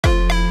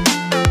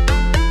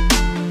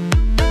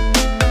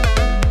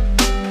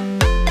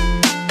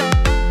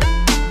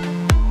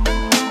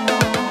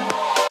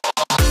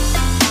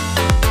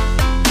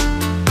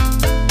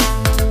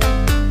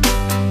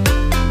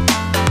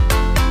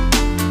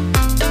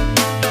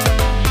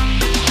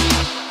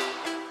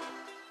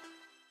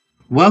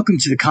Welcome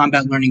to the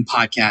Combat Learning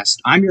Podcast.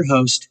 I'm your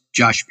host,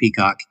 Josh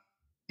Peacock.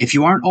 If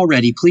you aren't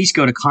already, please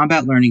go to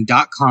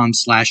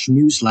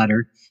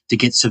combatlearning.com/newsletter to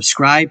get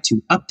subscribed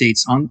to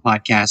updates on the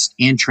podcast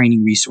and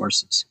training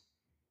resources.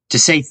 To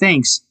say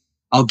thanks,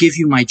 I'll give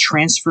you my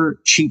transfer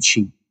cheat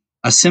sheet,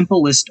 a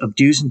simple list of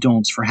do's and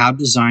don'ts for how to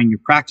design your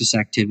practice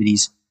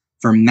activities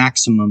for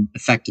maximum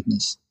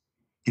effectiveness.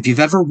 If you've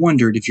ever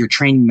wondered if your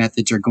training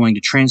methods are going to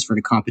transfer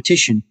to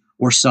competition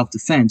or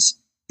self-defense,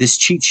 this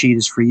cheat sheet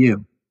is for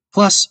you.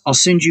 Plus, I'll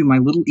send you my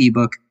little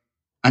ebook,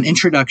 An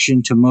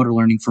Introduction to Motor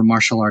Learning for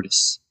Martial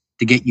Artists,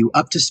 to get you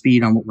up to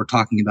speed on what we're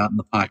talking about in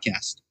the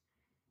podcast.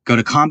 Go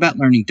to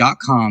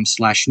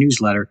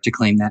combatlearning.com/newsletter to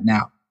claim that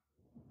now.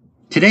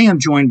 Today, I'm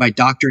joined by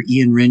Dr.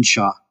 Ian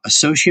Renshaw,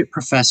 Associate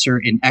Professor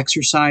in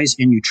Exercise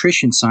and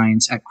Nutrition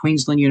Science at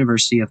Queensland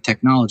University of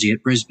Technology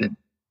at Brisbane.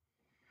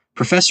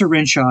 Professor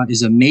Renshaw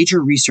is a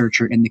major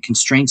researcher in the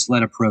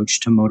constraints-led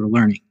approach to motor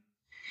learning.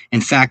 In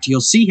fact,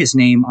 you'll see his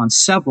name on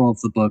several of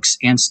the books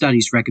and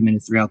studies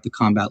recommended throughout the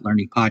Combat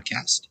Learning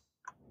podcast.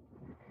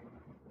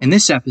 In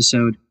this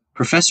episode,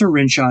 Professor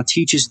Renshaw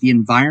teaches the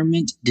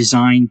environment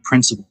design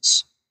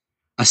principles,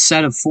 a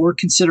set of 4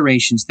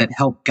 considerations that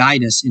help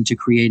guide us into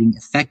creating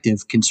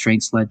effective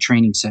constraints-led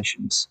training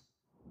sessions.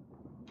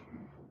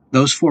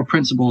 Those 4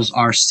 principles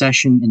are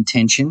session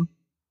intention,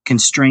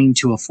 constrain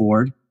to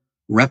afford,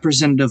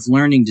 representative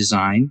learning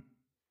design,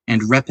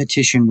 and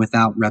repetition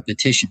without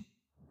repetition.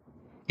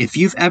 If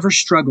you've ever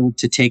struggled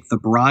to take the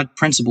broad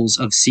principles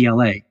of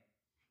CLA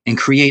and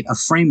create a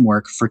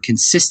framework for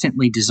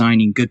consistently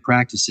designing good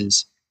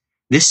practices,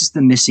 this is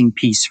the missing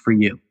piece for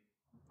you.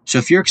 So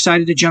if you're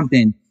excited to jump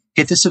in,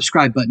 hit the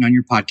subscribe button on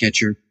your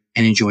podcatcher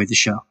and enjoy the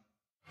show.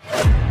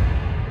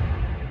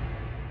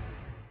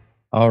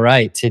 All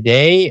right.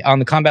 Today on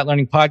the Combat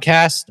Learning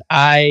Podcast,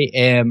 I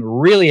am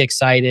really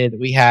excited.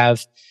 We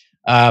have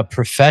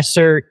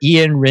Professor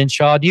Ian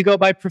Renshaw. Do you go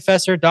by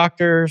Professor,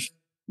 Doctor?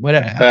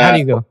 How do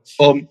you go?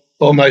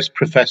 Almost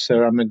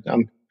professor. I'm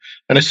an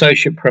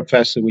associate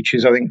professor, which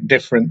is, I think,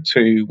 different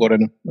to what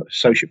an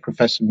associate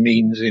professor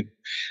means in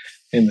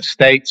the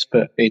States,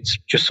 but it's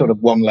just sort of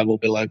one level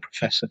below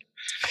professor.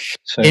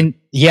 So in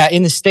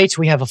the States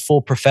we have a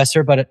full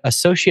professor, but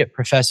associate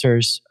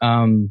professors,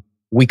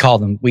 we call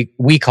them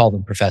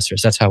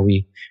professors. That's how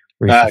we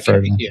refer to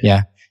them.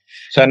 Yeah.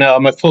 So now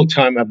I'm a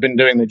full-time. I've been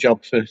doing the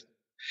job for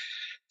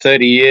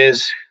 30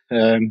 years,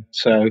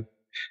 so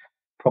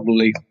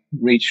probably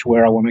reached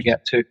where I want to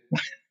get to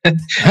in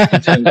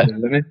terms of the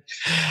limit.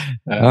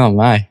 Oh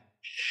my.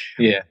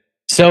 Yeah.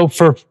 So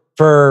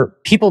for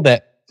people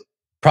that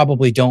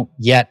probably don't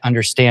yet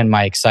understand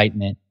my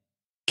excitement,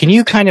 can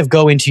you kind of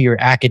go into your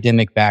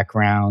academic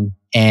background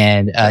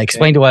and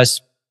explain to us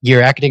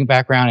your academic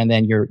background and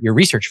then your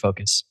research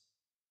focus?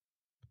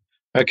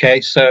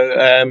 Okay. So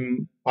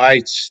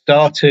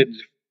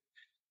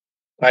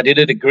I did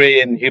a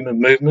degree in human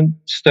movement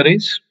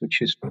studies,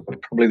 which is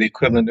probably the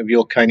equivalent of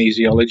your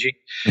kinesiology,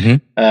 in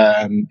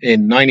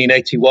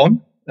 1981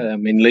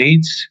 in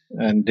Leeds,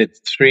 and did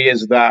 3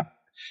 years of that.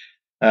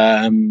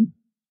 And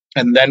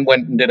then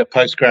went and did a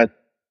postgrad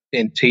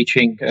in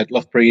teaching at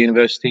Loughborough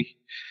University,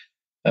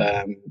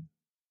 and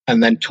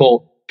then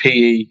taught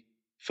PE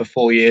for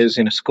 4 years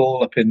in a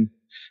school up in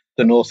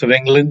the north of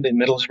England in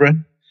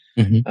Middlesbrough.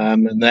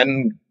 And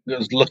then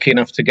was lucky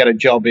enough to get a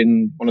job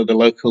in one of the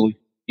local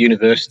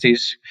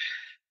universities.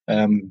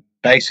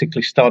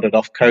 Basically started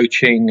off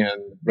coaching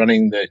and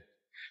running the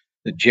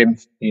gym,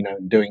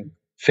 doing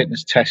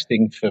fitness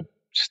testing for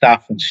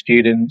staff and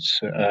students,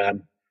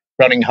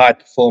 running high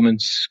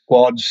performance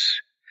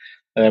squads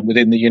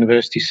within the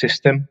university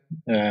system,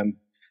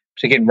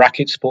 particularly in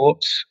racket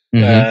sports.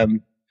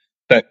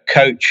 But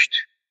coached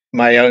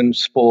my own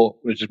sport,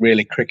 was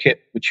really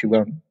cricket, which you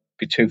won't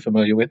be too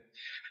familiar with.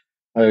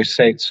 I always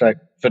say it's like,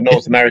 for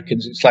North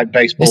Americans, it's like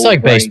baseball. It's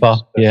like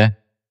baseball, yeah.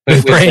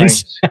 With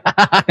brains.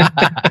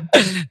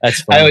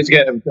 That's funny. I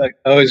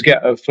always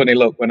get a funny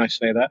look when I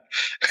say that,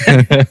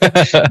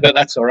 but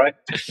that's all right.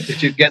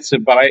 If it gets a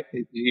bite,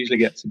 it usually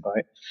gets a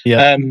bite.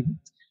 Yeah.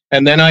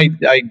 And then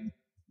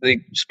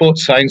the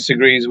sports science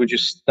degrees were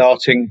just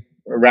starting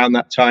around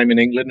that time in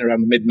England,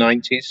 around the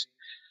mid-90s.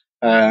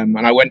 And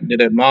I went and did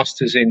a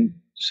master's in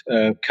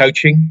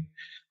coaching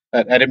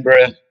at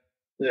Edinburgh,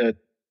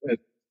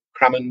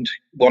 crammed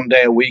 1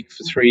 day a week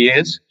for 3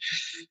 years,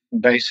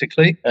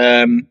 basically,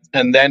 and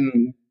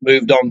then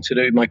moved on to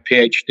do my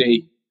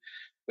PhD,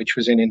 which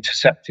was in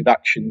interceptive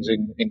actions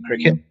in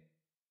cricket,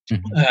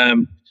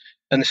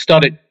 and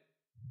started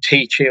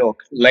teaching or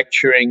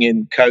lecturing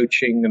in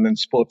coaching and then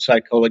sports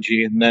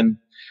psychology. And then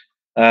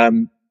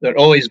my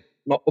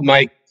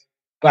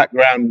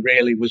background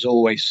really was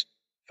always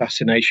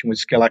fascination with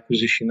skill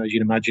acquisition, as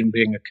you'd imagine,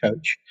 being a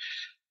coach.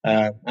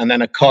 And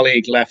then a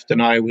colleague left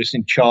and I was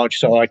in charge,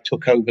 so I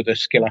took over the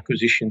skill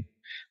acquisition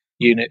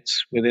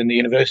units within the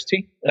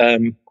university.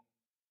 And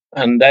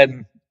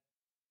then,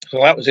 so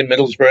that was in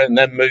Middlesbrough, and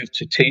then moved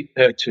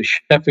to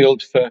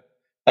Sheffield for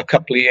a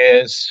couple of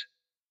years,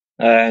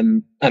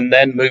 and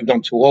then moved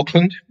on to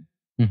Auckland,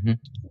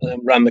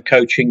 ran the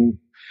coaching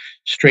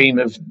stream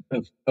of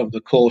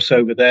the course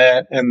over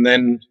there, and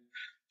then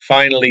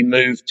finally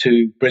moved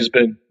to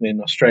Brisbane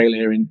in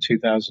Australia in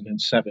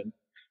 2007,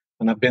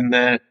 and I've been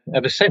there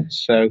ever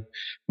since. So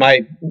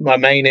my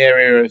main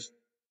area of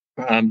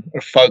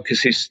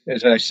focus is,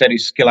 as I said,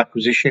 is skill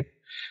acquisition,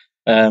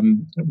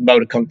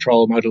 motor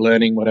control, motor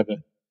learning, whatever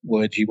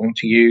words you want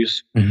to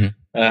use.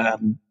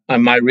 And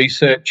my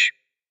research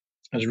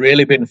has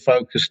really been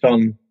focused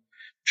on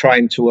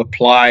trying to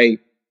apply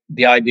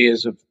the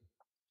ideas of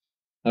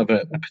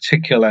a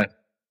particular,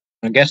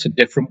 I guess, a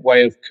different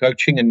way of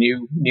coaching, a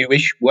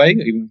newish way.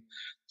 Even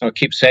I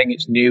keep saying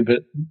it's new,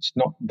 but it's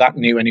not that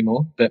new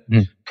anymore, but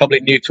probably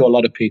new to a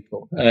lot of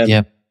people,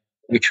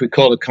 which we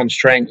call a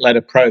constraint-led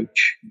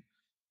approach,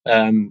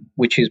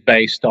 which is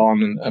based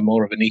on a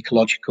more of an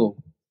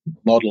ecological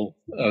model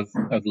of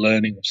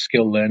learning, of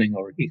skill learning,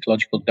 or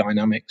ecological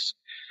dynamics.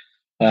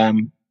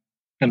 And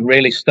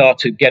really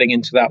started getting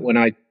into that when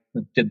I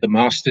did the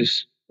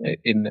master's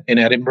in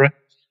Edinburgh.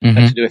 I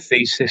had to do a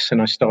thesis,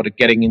 and I started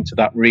getting into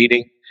that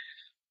reading,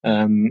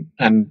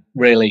 and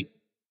really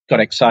got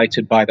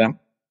excited by that.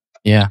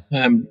 Yeah.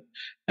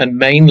 And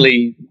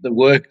mainly the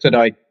work that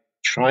I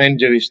try and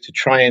do is to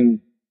try and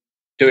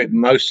do it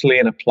mostly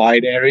in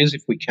applied areas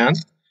if we can.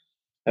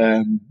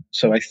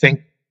 So I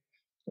think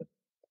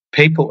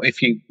people,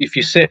 if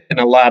you sit in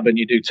a lab and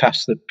you do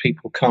tasks that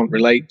people can't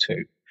relate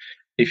to,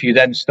 if you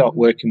then start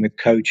working with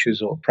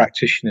coaches or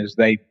practitioners,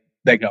 they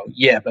go,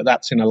 yeah, but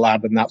that's in a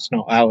lab and that's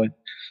not our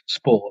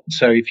sport.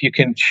 So if you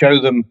can show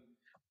them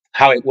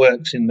how it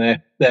works in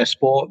their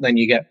sport, then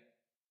you get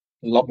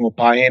a lot more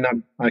buy-in,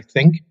 I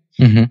think.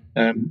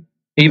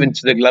 Even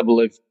to the level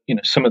of,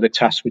 some of the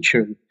tasks which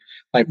are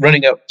like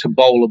running up to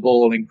bowl a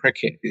ball in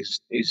cricket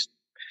is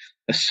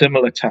a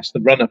similar task.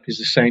 The run-up is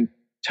the same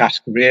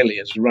task really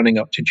as running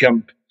up to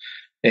jump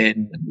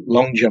in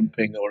long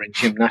jumping or in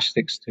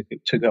gymnastics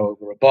to go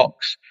over a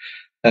box.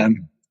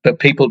 But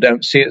people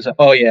don't see it as,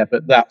 oh yeah,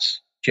 but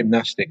that's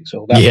gymnastics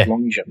or that's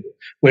long jump.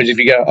 Whereas if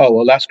you go, oh,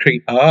 well, that's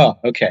cricket.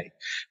 Okay.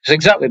 It's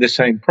exactly the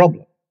same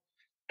problem,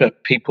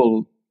 but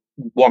people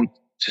want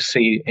to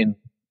see in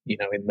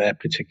their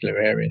particular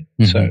area.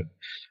 So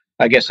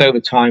I guess over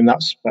time,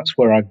 that's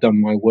where I've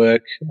done my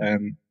work,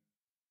 and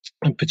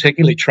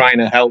particularly trying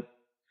to help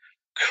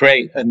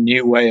create a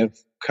new way of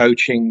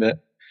coaching that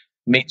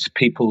meets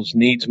people's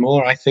needs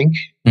more, I think,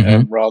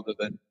 rather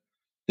than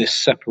this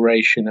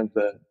separation of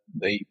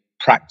the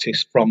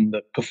practice from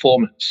the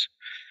performance,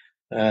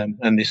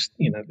 and this,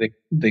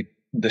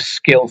 the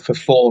skill for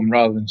form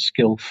rather than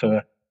skill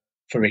for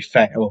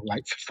effect, or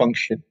like for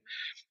function,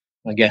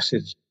 I guess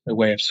is a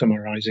way of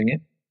summarizing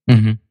it.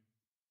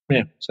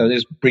 Yeah. So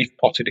there's brief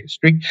potted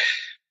history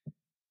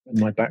in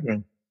my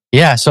background.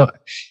 Yeah. So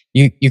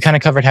you kind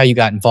of covered how you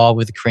got involved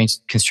with the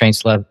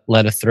constraints-led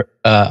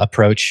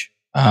approach.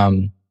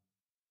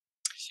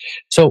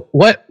 So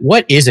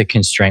what is a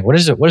constraint? What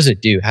does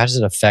it do? How does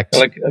it affect?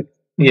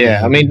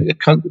 I mean,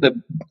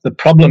 the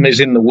problem is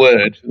in the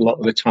word a lot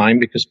of the time,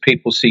 because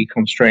people see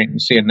constraint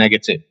and see a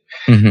negative.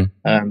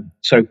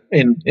 So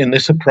in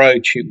this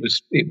approach, it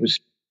was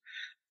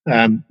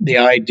the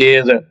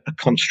idea that a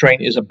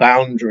constraint is a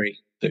boundary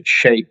that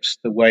shapes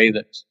the way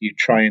that you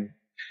try and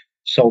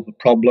solve a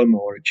problem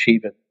or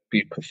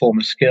perform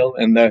a skill,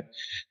 and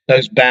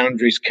those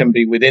boundaries can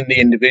be within the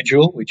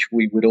individual, which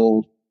we would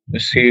all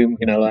assume,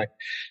 like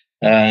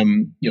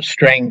your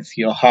strength,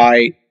 your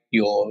height,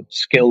 your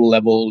skill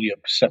level, your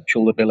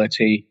perceptual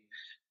ability,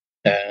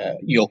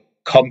 your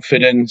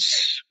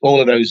confidence,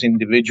 all of those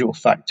individual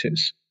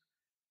factors,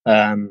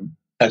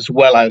 as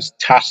well as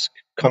task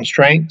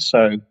constraints.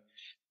 So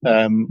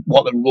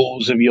what the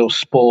rules of your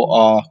sport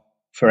are,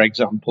 for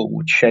example,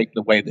 would shape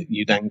the way that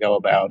you then go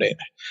about it.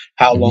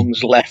 How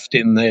long's left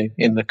in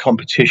the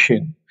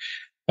competition,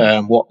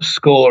 what the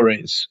score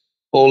is.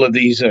 All of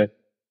these are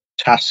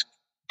task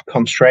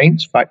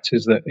constraints,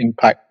 factors that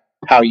impact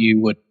how you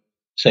would,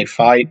 say,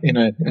 fight in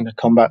a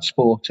combat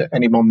sport at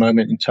any one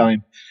moment in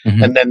time.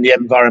 And then the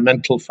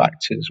environmental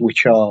factors,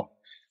 which are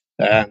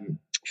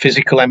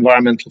physical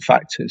environmental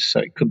factors. So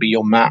it could be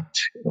your mat,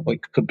 or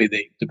it could be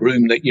the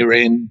room that you're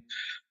in,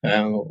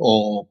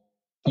 or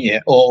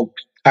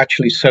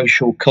actually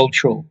social,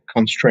 cultural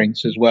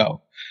constraints as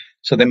well.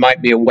 So there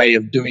might be a way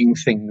of doing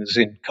things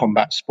in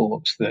combat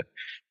sports that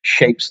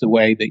shapes the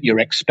way that you're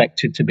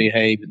expected to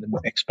behave and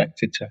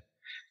expected to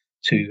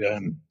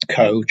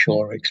coach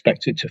or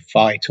expected to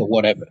fight or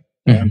whatever,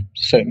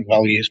 certain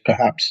values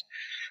perhaps.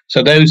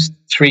 So those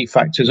three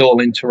factors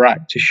all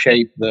interact to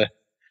shape the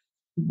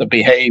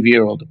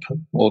behavior or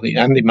the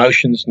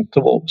emotions and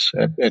thoughts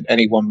at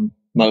any one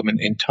moment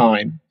in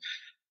time.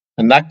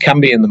 And that can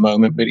be in the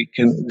moment, but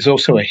there's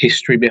also a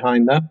history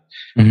behind that.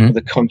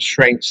 The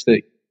constraints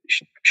that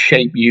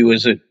shape you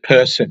as a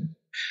person,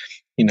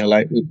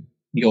 like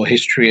your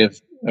history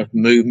of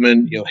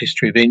movement, your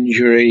history of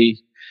injury,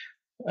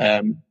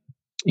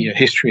 your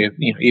history of,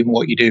 even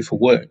what you do for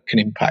work can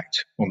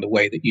impact on the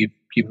way that you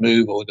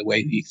move or the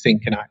way that you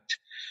think and act.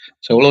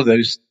 So all of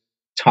those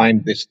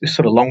there's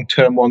sort of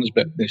long-term ones,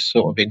 but there's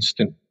sort of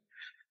instant,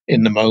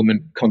 in the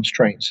moment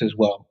constraints as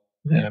well.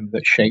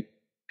 that shape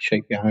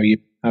how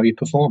you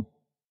perform.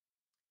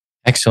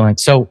 Excellent.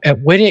 So,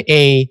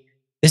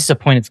 this is a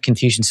point of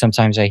confusion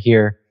sometimes I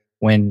hear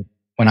when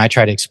I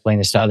try to explain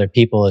this to other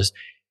people is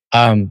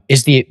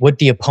would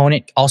the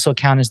opponent also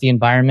count as the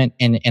environment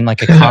in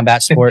like a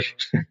combat sport?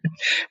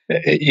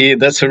 Yeah,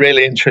 that's a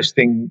really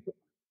interesting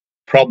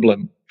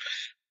problem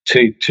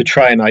to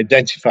try and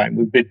identify. And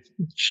we've been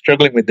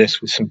struggling with this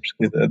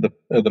at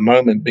the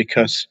moment,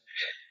 because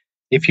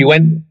if you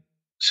went,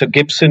 so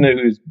Gibson,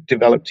 who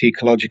developed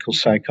ecological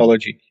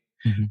psychology,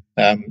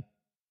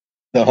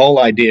 the whole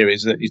idea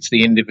is that it's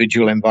the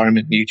individual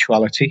environment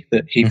mutuality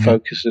that he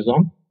focuses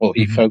on, or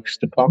he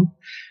focused upon.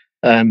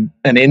 And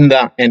in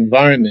that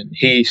environment,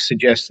 he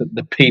suggests that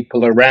the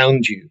people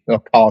around you are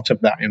part of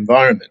that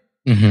environment.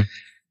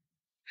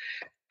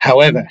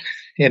 However,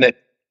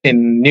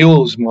 in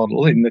Newell's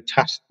model, in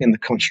the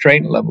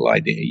constraint level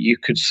idea, you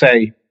could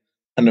say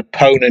an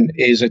opponent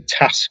is a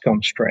task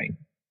constraint.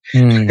 So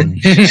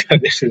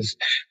this is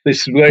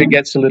where it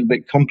gets a little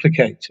bit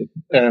complicated.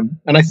 And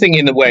I think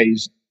in the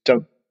ways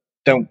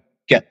don't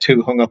get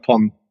too hung up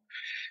on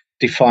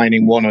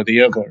defining one or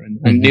the other.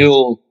 And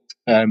Newell,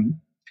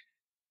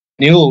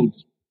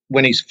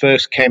 when he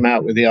first came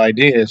out with the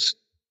ideas,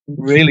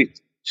 really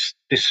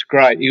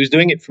described, he was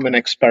doing it from an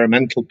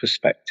experimental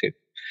perspective.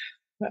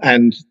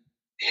 And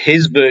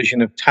his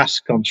version of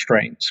task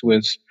constraints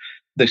was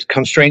the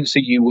constraints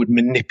that you would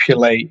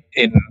manipulate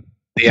in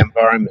the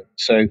environment.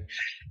 So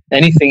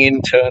anything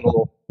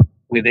internal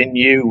within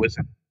you was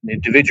an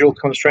individual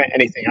constraint.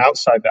 Anything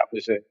outside that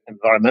was an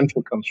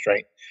environmental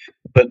constraint.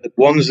 But the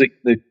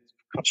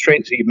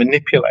constraints that you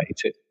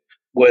manipulated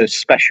were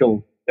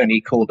special, and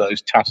he called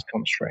those task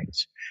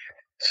constraints.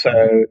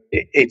 So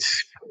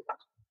it's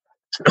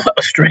not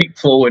a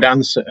straightforward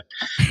answer,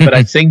 but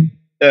I think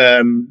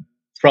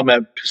from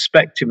a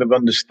perspective of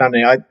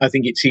understanding, I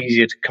think it's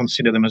easier to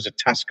consider them as a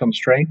task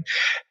constraint.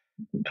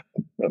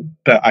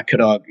 But I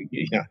could argue,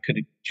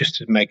 could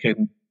just make a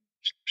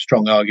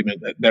strong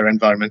argument that they're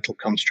environmental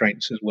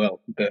constraints as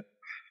well. But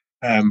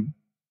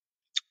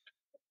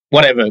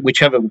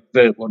whichever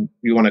one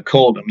you want to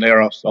call them, they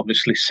are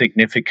obviously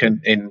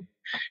significant in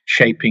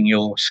shaping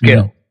your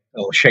skill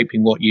or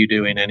shaping what you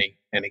do in any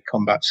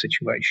combat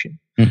situation.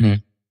 So,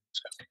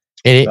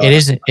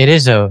 it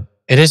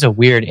is a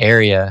weird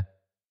area,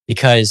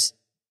 because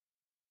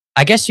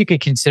I guess you could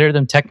consider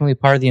them technically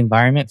part of the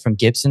environment from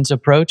Gibson's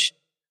approach,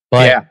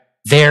 but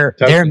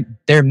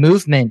their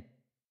movement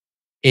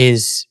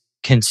is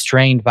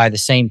constrained by the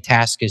same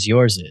task as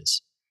yours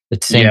is, the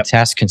same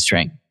task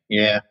constraint.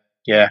 Yeah.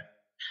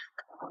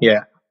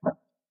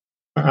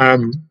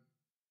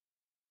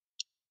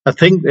 I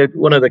think that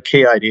one of the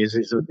key ideas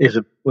is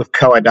with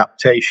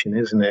co-adaptation,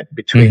 isn't it?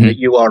 Between that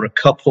you are a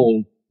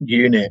coupled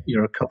unit,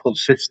 you're a coupled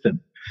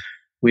system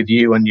with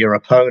you and your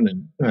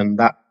opponent, and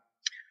that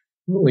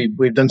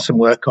we've done some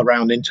work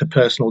around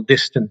interpersonal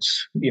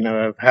distance,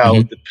 of how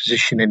the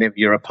positioning of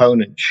your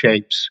opponent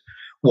shapes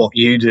what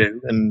you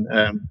do, and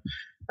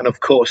of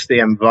course the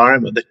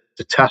environment,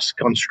 the task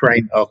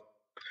constraint of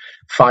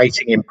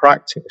fighting in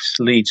practice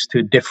leads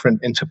to different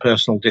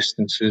interpersonal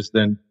distances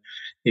than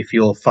if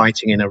you're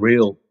fighting in a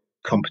real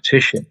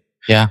competition.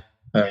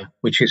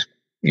 Which is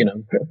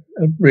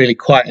really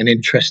quite an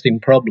interesting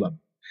problem,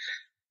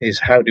 is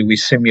how do we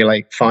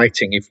simulate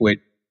fighting if we're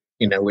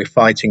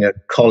fighting a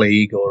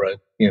colleague or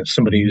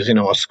somebody who's in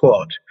our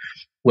squad,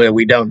 where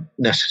we don't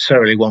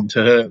necessarily want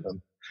to hurt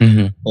them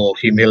or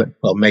humiliate.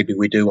 Well, maybe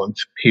we do want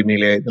to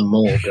humiliate them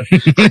more, but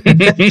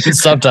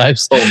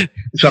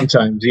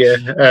sometimes.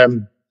 Yeah.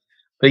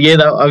 But yeah,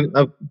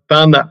 I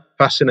found that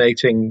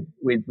fascinating.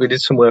 We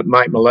did some work.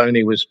 Mike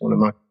Maloney was one of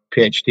my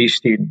PhD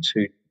students,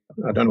 who,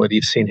 I don't know whether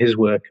you've seen his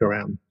work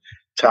around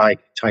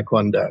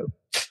Taekwondo.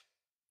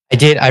 I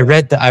did. I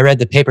read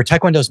the paper.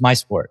 Taekwondo is my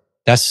sport.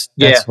 That's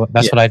what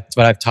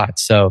I've taught.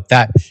 So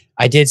that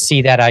I did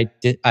see that.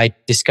 I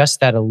discussed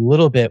that a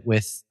little bit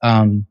with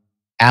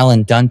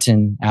Alan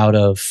Dunton out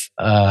of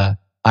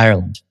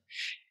Ireland,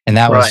 and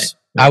that was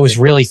I was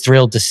really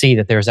thrilled to see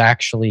that there's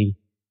actually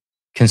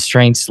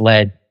constraints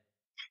led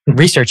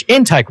research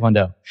in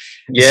Taekwondo.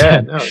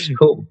 It's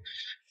cool.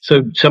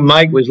 So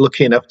Mike was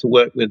lucky enough to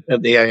work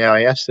at the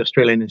AIS, the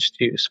Australian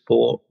Institute of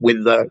Sport,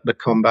 with the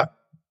combat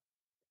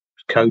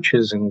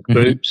coaches and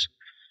groups.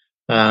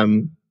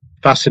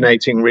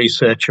 Fascinating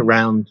research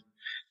around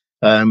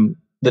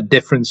the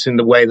difference in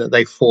the way that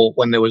they fought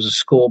when there was a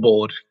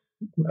scoreboard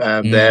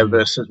there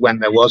versus when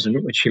there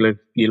wasn't, which you'll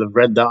have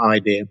read that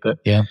idea. But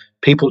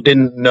people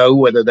didn't know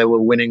whether they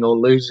were winning or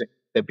losing.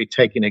 They'd be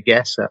taking a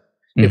guess at.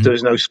 If there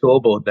was no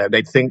scoreboard there,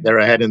 they'd think they're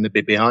ahead and they'd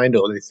be behind,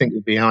 or they'd think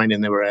they're behind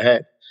and they were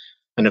ahead.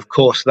 And of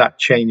course, that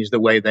changed the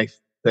way they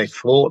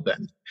fought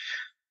then.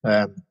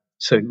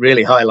 So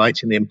really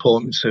highlighting the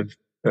importance of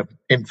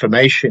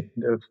information,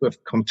 of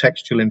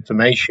contextual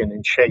information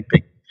in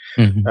shaping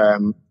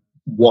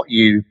what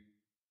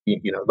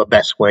the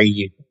best way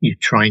you're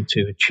trying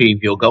to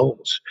achieve your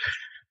goals.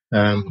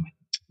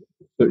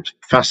 It's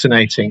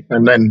fascinating.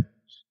 And then,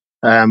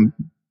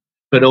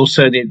 but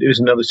also there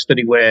was another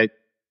study where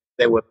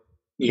they were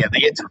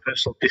the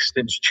interpersonal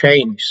distance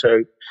change.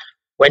 So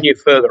when you're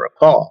further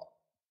apart,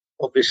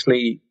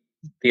 obviously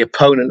the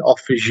opponent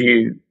offers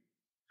you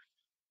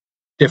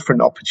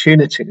different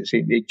opportunities.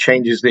 It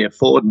changes the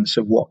affordance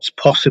of what's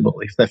possible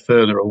if they're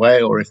further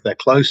away or if they're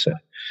closer.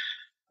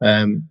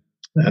 And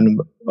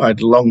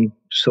I'd long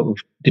sort of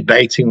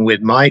debating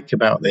with Mike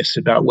about this,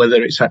 about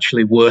whether it's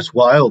actually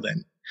worthwhile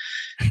then,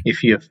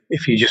 if you're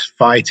just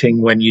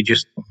fighting when you're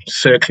just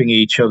circling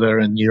each other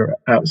and you're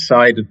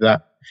outside of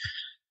that.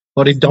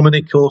 What did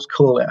Dominic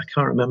call it? I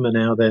can't remember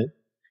now. The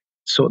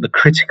sort of the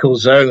critical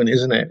zone,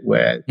 isn't it?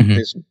 Where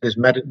there's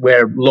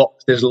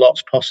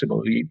lots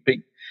possible. You've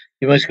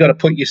always got to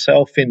put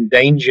yourself in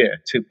danger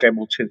to be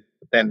able to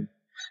then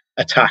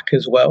attack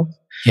as well.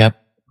 Yep.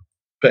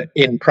 But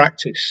in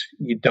practice,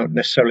 you don't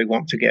necessarily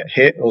want to get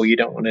hit, or you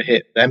don't want to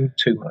hit them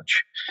too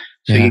much.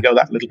 So you go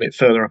that little bit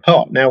further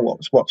apart. Now,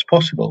 what's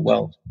possible?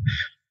 Well,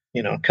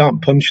 I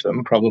can't punch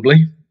them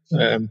probably.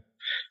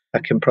 I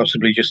can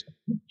possibly just,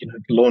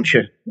 launch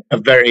a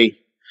very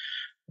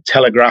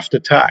telegraphed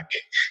attack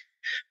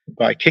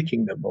by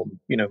kicking them or,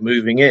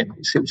 moving in.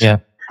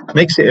 It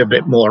makes it a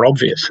bit more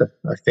obvious,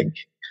 I think,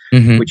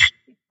 which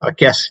I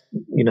guess,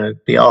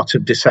 the art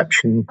of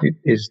deception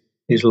is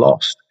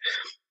lost.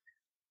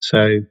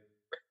 So,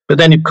 but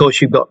then of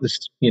course you've got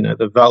this,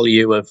 the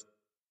value of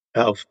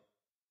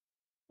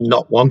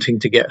not wanting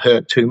to get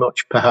hurt too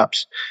much,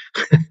 perhaps,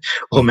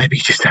 or maybe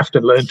you just have to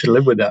learn to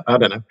live with that. I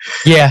don't know.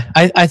 Yeah,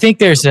 I think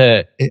there's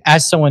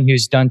as someone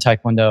who's done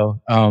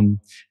Taekwondo,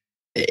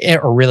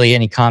 or really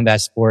any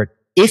combat sport,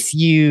 if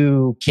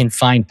you can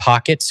find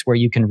pockets where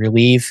you can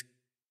relieve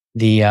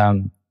the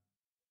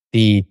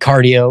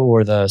cardio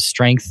or the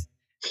strength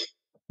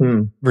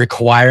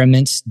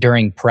requirements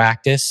during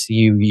practice,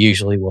 you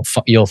usually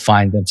you'll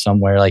find them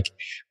somewhere, like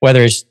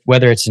whether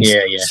it's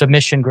in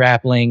submission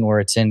grappling or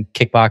it's in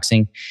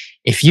kickboxing.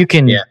 If you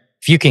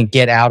can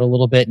get out a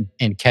little bit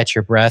and catch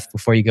your breath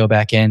before you go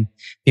back in,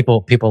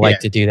 people like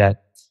to do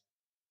that.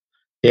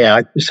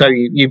 Yeah, so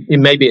you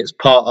maybe it's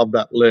part of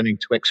that learning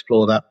to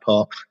explore that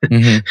part.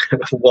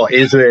 What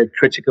is a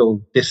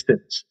critical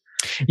distance?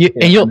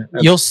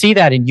 You'll see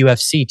that in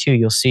UFC too.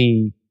 You'll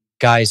see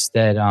guys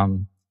that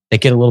they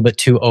get a little bit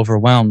too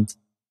overwhelmed.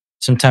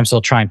 Sometimes they'll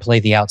try and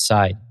play the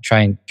outside, try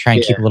and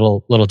keep a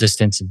little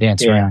distance and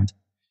dance around.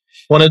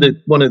 One of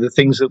the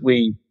things that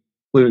we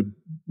would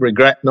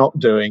regret not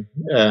doing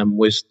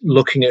was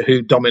looking at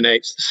who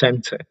dominates the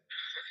center.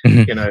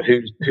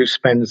 Who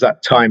spends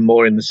that time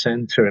more in the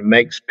center and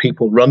makes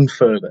people run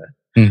further.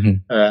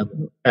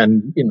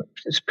 And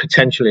it's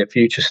potentially a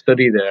future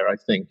study there. I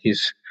think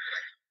is,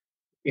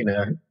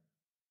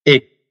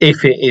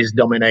 if it is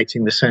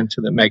dominating the center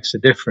that makes a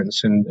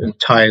difference and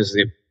tires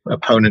the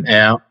opponent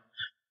out,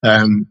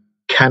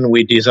 can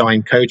we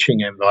design coaching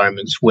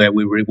environments where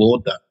we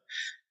reward that?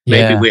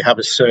 Maybe we have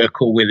a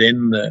circle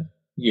within the,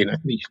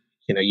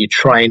 you're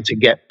trying to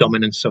get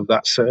dominance of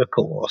that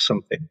circle or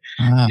something.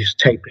 Just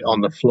tape it on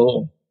the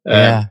floor.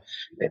 And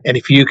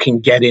if you can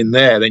get in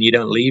there, then you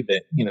don't leave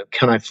it.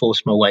 Can I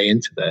force my way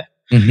into there?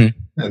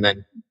 And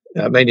then,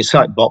 it's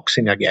like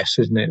boxing, I guess,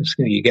 isn't it?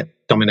 You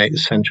dominate the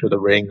center of the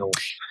ring.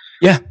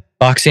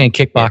 Boxing and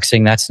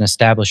kickboxing, that's an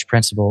established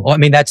principle. Well, I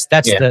mean, that's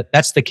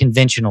the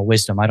conventional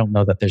wisdom. I don't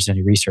know that there's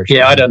any research.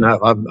 I don't know.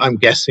 I'm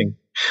guessing.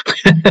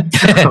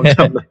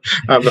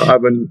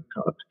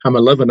 I'm a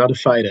lover, not a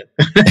fighter.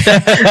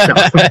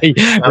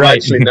 I'm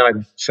actually not.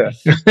 So.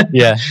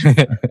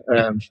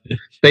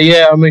 But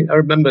I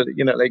remember,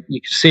 like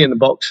you can see in the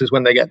boxers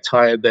when they get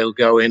tired, they'll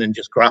go in and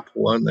just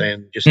grapple, won't they,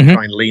 and just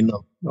try and lean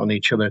on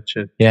each other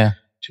to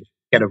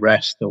get a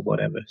rest or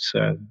whatever.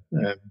 So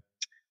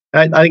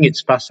I think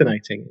it's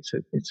fascinating.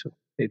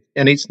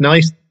 And it's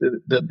nice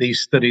that these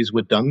studies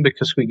were done,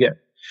 because we get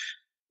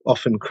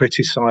often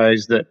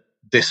criticised that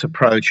this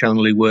approach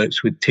only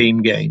works with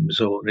team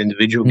games or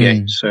individual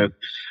games. So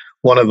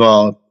one of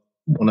our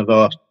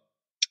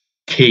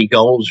key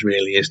goals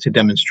really is to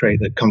demonstrate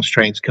that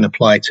constraints can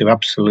apply to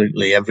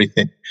absolutely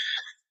everything.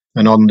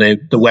 And on the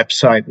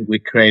website that we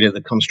created,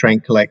 the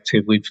Constraint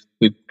Collective, we've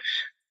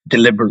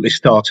deliberately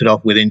started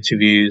off with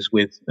interviews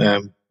with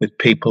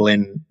people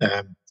in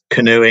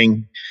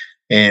canoeing,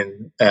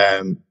 in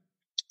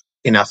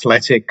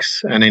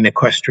athletics, and in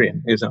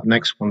equestrian. Is our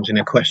next one's in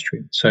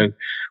equestrian. So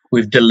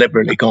we've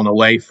deliberately gone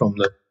away from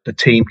the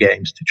team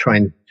games to try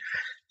and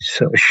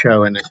sort of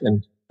show and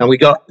we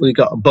got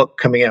a book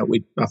coming out.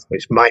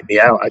 It might be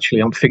out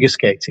actually on figure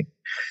skating.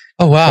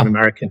 Oh wow! An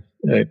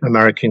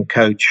American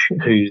coach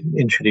who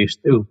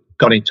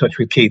got in touch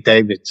with Keith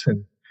Davids,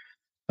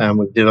 and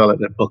we've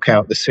developed a book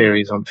out, the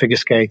series on figure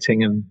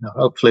skating, and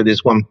hopefully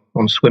there's one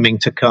on swimming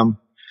to come.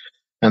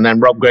 And then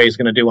Rob Gray is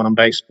going to do one on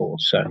baseball,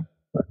 so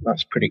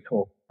that's pretty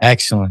cool.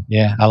 Excellent.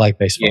 Yeah, I like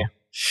baseball.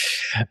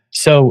 Yeah.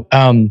 So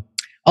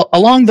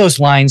along those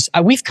lines,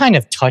 we've kind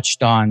of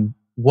touched on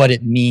what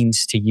it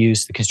means to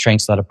use the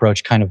constraints-led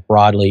approach kind of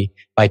broadly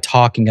by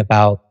talking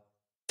about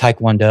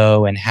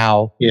Taekwondo and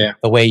how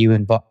the way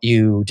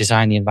you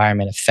design the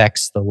environment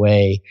affects the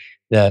way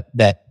that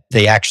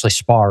they actually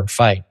spar or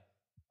fight.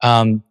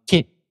 Can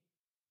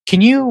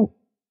you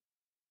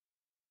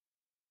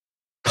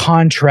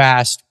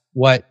contrast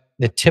what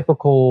the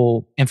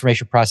typical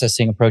information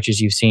processing approaches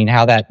you've seen,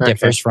 how that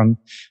differs from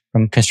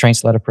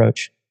constraints-led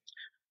approach?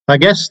 I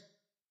guess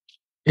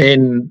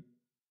in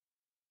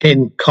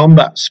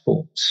combat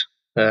sports,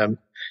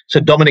 so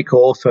Dominic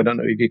Ortho, I don't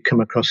know if you've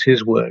come across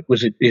his work,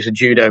 he's a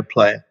judo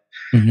player,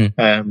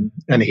 and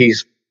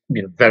he's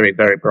very,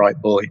 very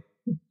bright boy.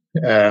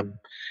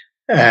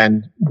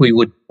 And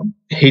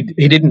he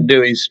didn't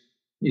do his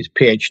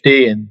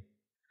PhD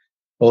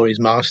or his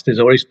master's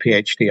or his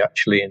PhD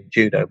actually in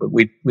judo, but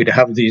we'd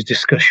have these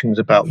discussions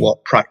about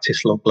what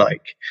practice looked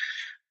like.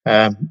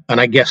 And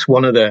I guess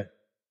one of the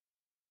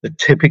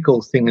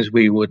typical things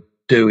we would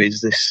do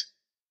is this.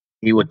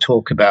 He would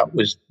talk about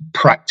was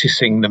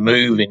practicing the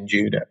move in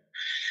judo,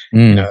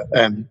 and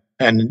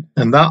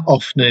that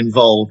often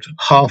involved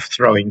half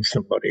throwing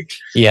somebody.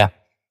 Yeah,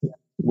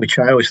 which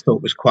I always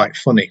thought was quite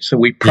funny. So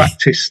we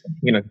practiced,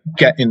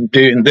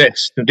 doing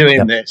this,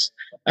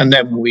 and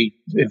then we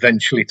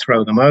eventually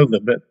throw them over.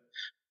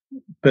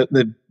 But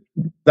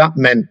that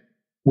meant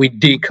we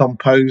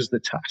decompose the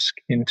task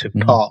into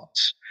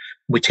parts.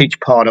 We teach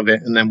part of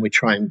it, and then we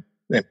try and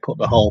then put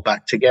the whole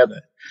back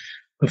together.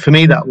 But for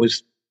me, that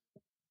was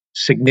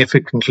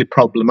significantly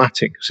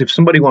problematic, because if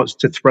somebody wants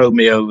to throw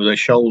me over the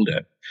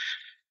shoulder,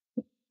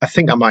 I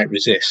think I might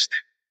resist.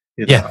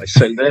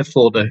 So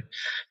therefore,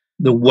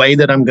 the way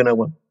that I'm going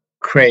to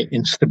create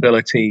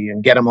instability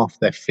and get them off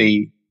their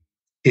feet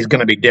is going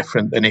to be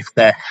different than if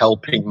they're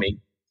helping me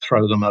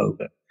throw them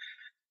over.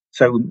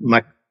 So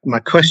my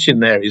question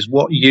there is,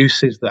 what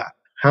use is that?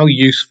 How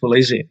useful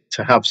is it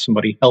to have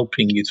somebody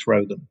helping you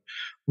throw them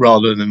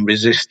rather than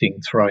resisting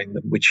throwing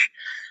them, which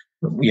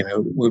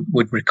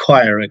would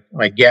require,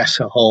 I guess,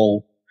 a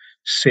whole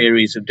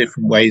series of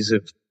different ways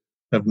of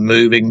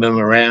moving them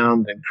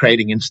around and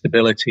creating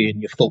instability,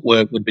 and your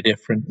footwork would be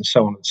different, and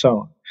so on and so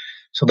on.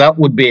 So that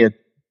would be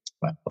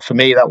for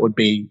me, that would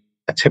be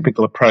a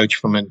typical approach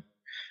from if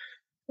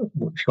you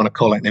want to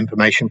call it an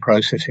information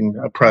processing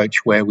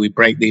approach, where we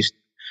break the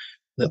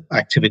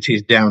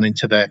activities down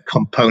into their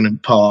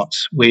component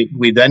parts. We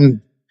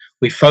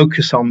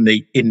focus on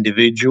the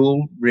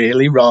individual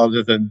really,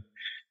 rather than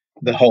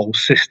the whole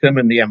system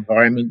and the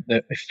environment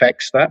that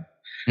affects that.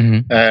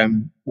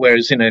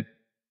 Whereas in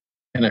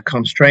a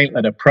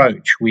constraint-led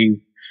approach,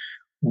 we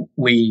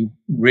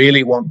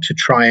really want to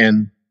try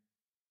and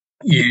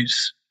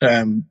use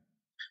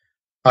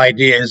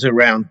ideas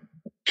around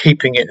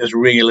keeping it as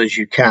real as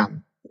you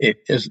can,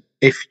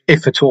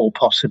 if at all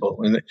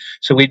possible. And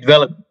so we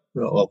built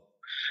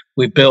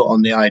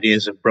on the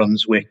ideas of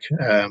Brunswick,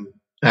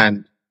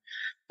 and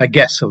I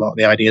guess a lot of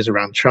the ideas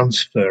around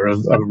transfer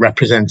of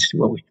representative,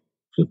 what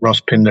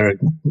Ross Pinder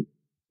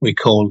we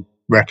call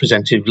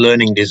representative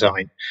learning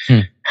design.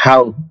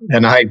 How,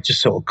 and I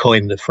just sort of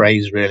coined the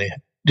phrase, really,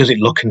 does it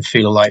look and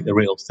feel like the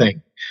real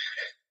thing?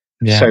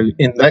 So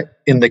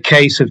in the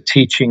case of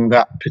teaching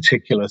that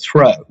particular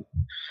throw,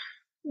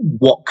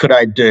 what could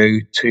I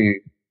do to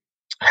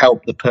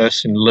help the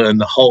person learn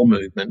the whole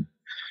movement?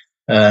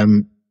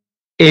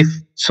 If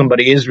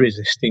somebody is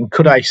resisting,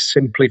 could I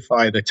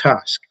simplify the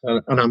task?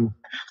 And I'm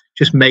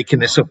just making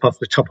this up off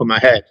the top of my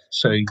head,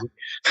 so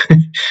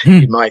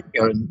you might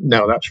go,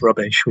 no, that's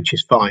rubbish, which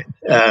is fine.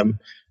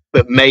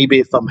 But maybe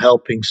if I'm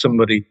helping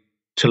somebody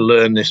to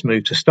learn this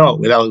move to start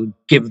with, I'll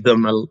give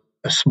them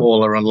a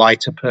smaller and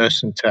lighter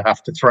person to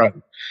have to throw,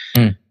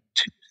 to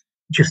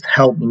just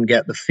help them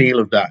get the feel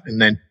of that,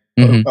 and then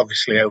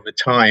obviously over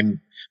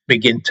time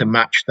begin to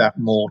match that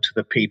more to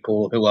the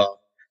people who are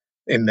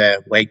in their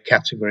weight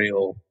category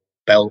or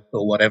belt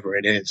or whatever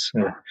it is.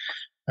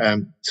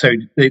 So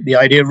the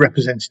idea of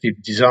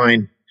representative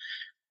design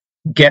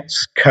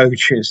gets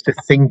coaches to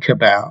think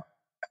about,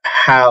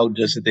 how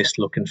does this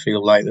look and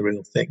feel like the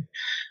real thing?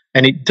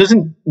 And it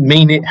doesn't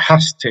mean it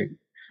has to.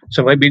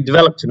 So we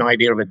developed an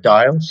idea of a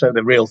dial. So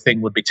the real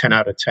thing would be 10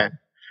 out of 10.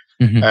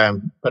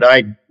 But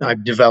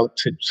I've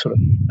developed a sort of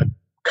a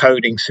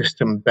coding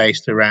system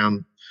based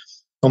around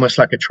almost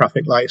like a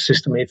traffic light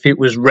system. If it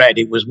was red,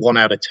 it was 1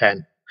 out of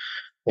 10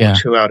 or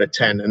 2 out of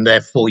 10. And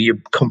therefore you're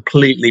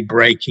completely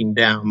breaking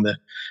down the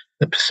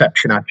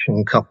perception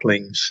action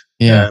couplings.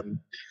 And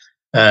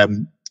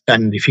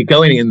if you're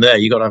going in there,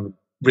 you've got to have a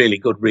really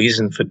good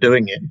reason for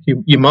doing it.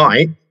 You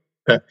might,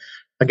 but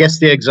I guess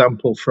the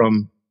example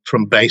from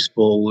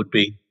baseball would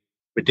be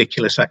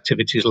ridiculous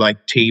activities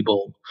like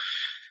T-ball,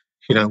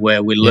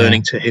 where we're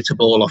learning to hit a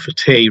ball off a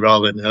tee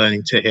rather than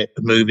learning to hit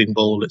a moving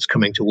ball that's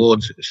coming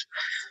towards us.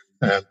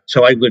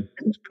 So I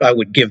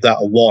would give that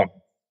a 1,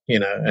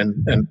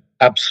 and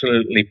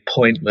absolutely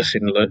pointless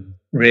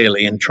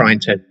in trying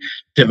to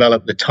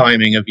develop the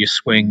timing of your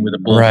swing with a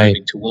ball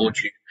moving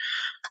towards you.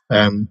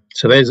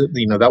 So there's,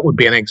 that would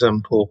be an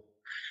example.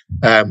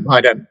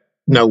 I don't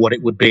know what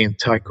it would be in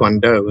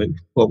Taekwondo.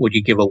 What would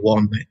you give a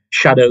 1?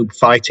 Shadow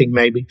fighting,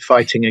 maybe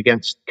fighting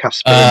against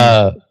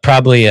Casper.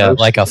 Probably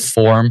like a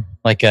form,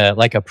 like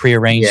a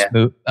prearranged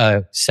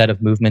set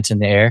of movements in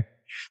the air,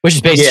 which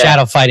is basically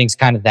shadow fighting's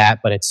kind of that,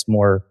 but it's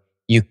more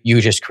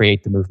you just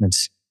create the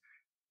movements.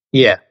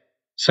 Yeah.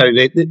 So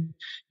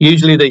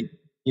usually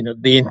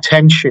the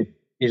intention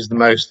is the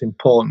most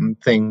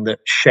important thing that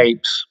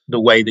shapes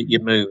the way that you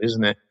move,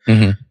 isn't it?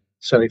 Mm-hmm.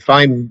 So if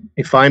I'm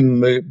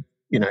move,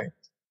 you know,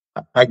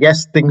 I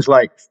guess things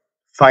like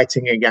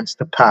fighting against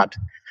a pad,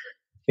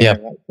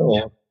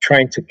 or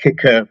trying to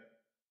kick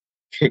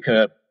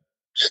a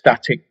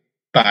static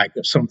bag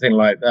or something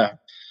like that,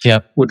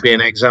 would be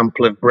an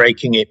example of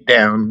breaking it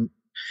down.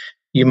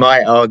 You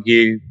might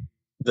argue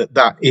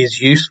that is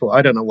useful.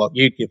 I don't know what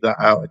you'd give that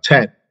out of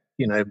 10,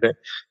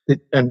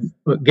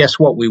 but guess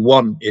what we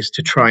want is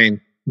to try and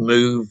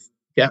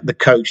get the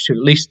coach to at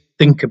least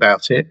think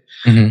about it,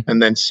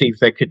 and then see if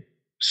they could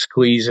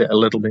squeeze it a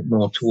little bit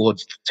more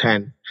towards the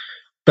 10.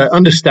 But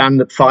understand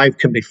that 5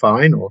 can be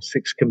fine, or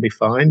 6 can be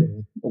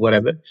fine, or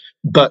whatever,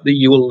 but that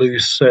you will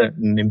lose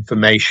certain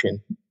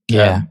information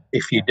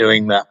if you're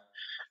doing that.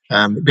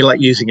 It'd be like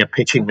using a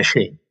pitching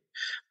machine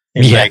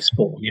in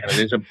baseball.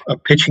 There's a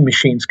pitching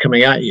machine's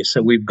coming at you,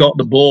 so we've got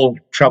the ball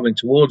traveling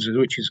towards us,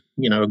 which is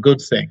a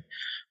good thing,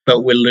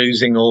 but we're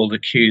losing all the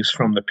cues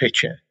from the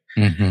pitcher.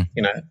 And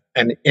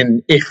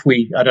if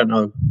I don't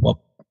know what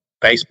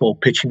baseball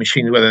pitching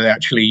machines, whether they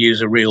actually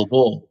use a real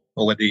ball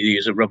or whether you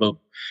use a rubber.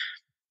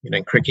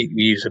 In cricket,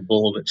 you use a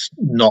ball that's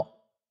not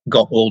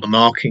got all the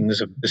markings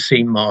of the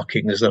seam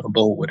markings that a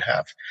ball would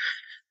have.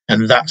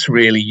 And that's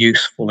really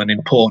useful and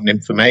important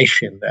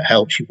information that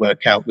helps you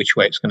work out which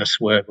way it's going to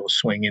swerve or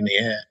swing in the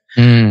air.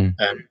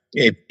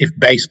 If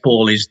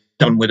baseball is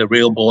done with a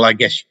real ball, I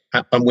guess,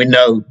 and we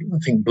know, I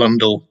think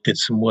Blundell did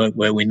some work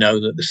where we know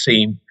that the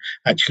seam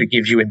actually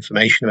gives you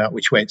information about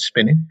which way it's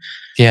spinning.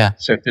 Yeah.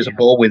 So if there's a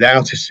ball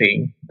without a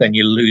seam, then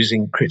you're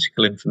losing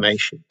critical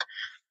information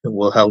that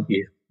will help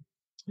you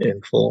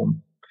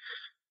inform.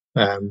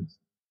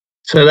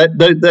 So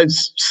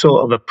that's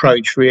sort of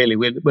approach. Really,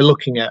 we're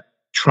looking at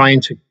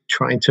trying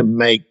to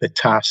make the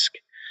task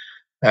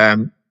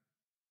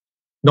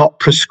not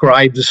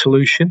prescribe the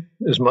solution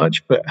as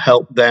much, but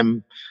help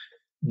them,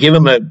 give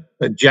them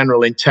a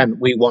general intent.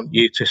 We want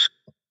you to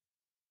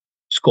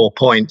score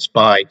points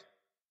by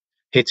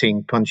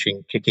hitting,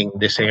 punching, kicking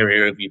this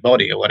area of your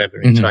body or whatever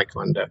in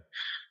Taekwondo,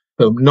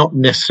 but we're not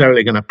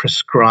necessarily going to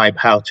prescribe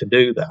how to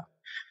do that.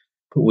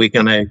 But we're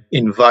going to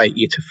invite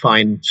you to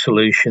find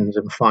solutions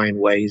and find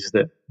ways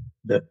that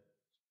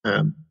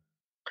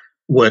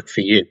work for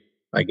you,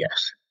 I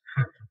guess.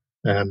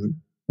 And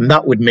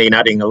that would mean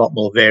adding a lot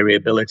more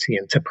variability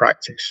into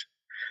practice.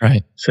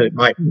 Right. So it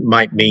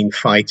might mean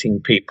fighting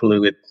people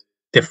who with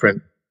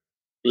different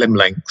limb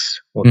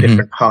lengths or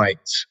different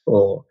heights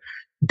or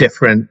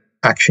different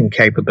action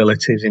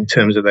capabilities in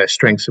terms of their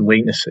strengths and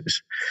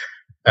weaknesses,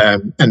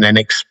 and then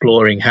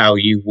exploring how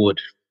you would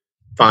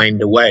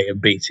find a way of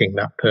beating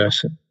that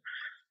person,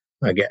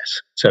 I guess.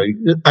 So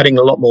adding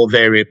a lot more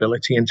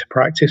variability into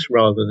practice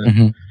rather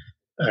than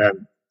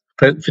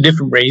for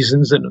different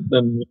reasons than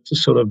the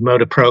sort of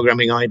motor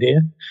programming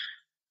idea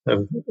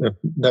of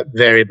that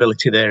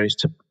variability there is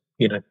to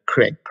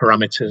create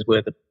parameters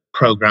where the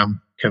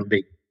program can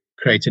be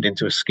created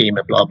into a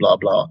schema, blah blah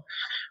blah,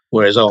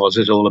 whereas ours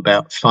is all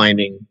about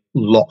finding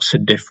lots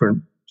of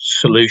different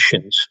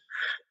solutions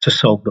to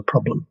solve the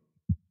problem.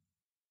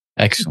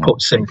 Excellent.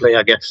 Put simply,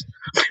 I guess.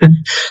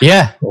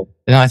 Yeah.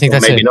 I think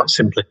that's maybe not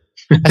simply.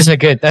 That's a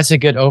good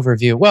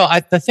overview. Well,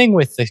 the thing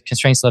with the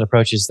constraints-led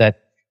approach is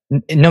that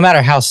no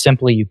matter how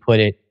simply you put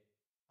it,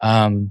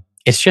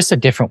 it's just a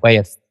different way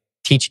of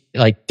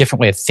different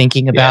way of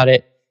thinking about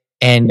it.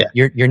 And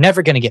you're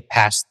never going to get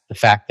past the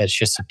fact that it's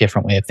just a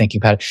different way of thinking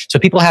about it. So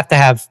people have to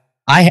have,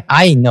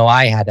 I know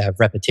I had to have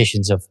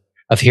repetitions of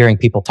hearing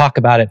people talk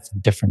about it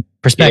from different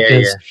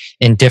perspectives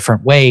in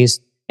different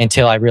ways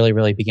until I really,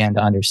 really began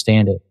to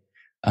understand it.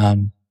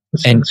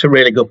 That's a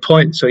really good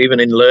point. So even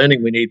in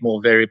learning, we need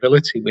more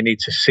variability. We need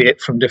to see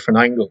it from different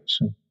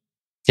angles.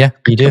 Yeah,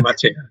 you do. I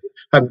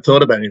hadn't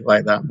thought about it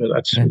like that, but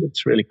that's a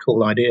really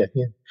cool idea.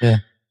 Yeah.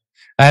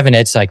 I have an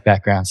ed psych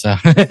background, so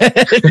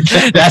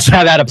that's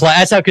how that applies.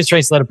 That's how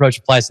constraints-led approach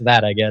applies to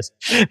that, I guess.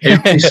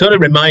 It sort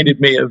of reminded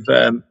me of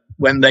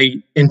when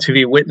they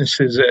interview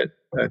witnesses at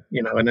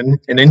an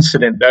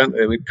incident, don't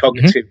they, with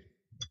cognitive.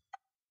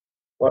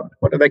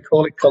 What do they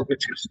call it?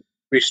 Cognitive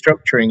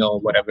restructuring or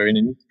whatever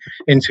in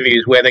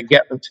interviews, where they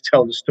get them to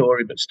tell the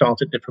story but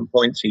start at different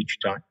points each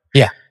time.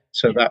 Yeah.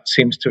 So that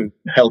seems to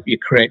help you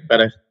create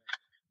better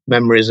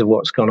memories of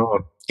what's gone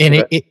on.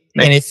 And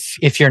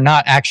if you're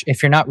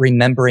not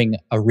remembering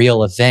a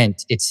real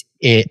event,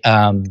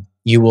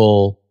 you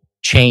will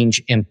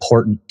change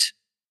important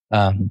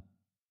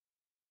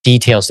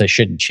details that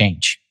shouldn't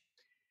change.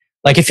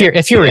 Like if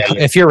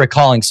you're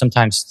recalling,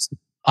 sometimes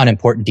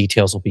unimportant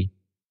details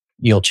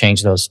you'll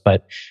change those,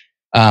 but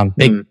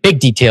big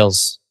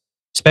details,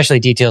 especially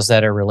details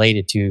that are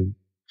related to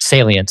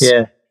salience,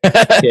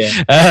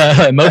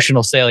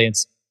 emotional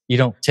salience, you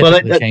don't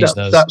typically change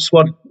those.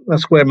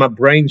 That's where my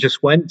brain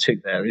just went to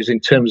there, is in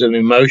terms of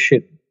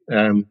emotion.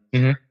 And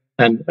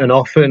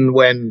often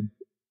when,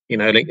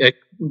 a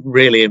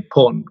really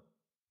important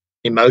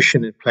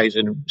emotion, it plays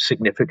a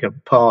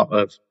significant part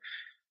of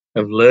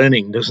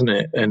learning, doesn't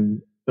it?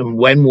 And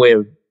when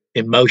we're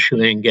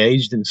emotionally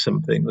engaged in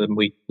something, then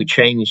we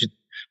change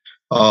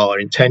our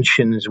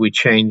intentions, we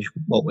change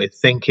what we're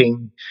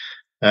thinking,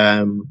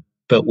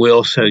 but we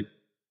also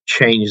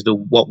change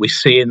what we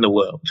see in the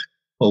world,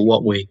 or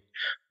what we're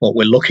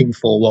looking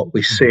for, what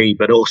we see,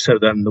 but also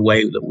then the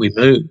way that we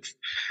move.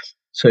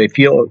 So if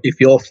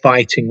you're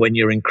fighting when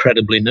you're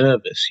incredibly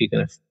nervous, you're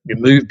going to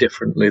move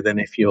differently than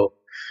if you're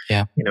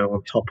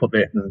on top of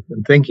it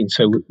and thinking.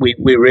 So we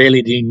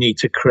really do need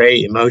to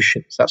create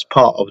emotions. That's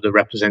part of the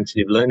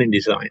representative learning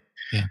design.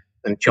 Yeah.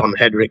 And John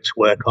Hedrick's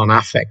work on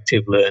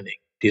affective learning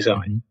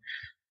design,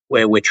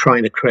 where we're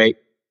trying to create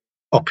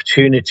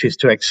opportunities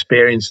to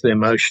experience the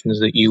emotions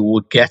that you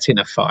would get in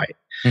a fight.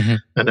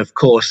 And of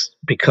course,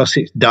 because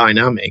it's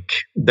dynamic,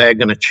 they're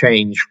going to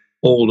change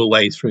all the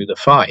way through the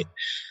fight.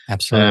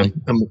 Absolutely.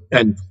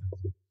 And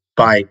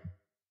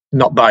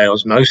not by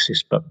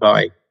osmosis, but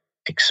by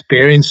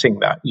experiencing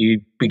that,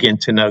 you begin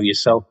to know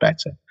yourself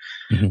better,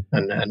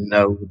 and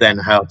know then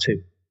how to,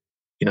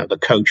 the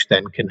coach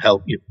then can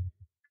help you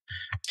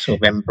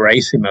sort of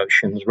embrace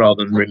emotions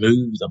rather than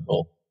remove them,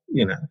 or,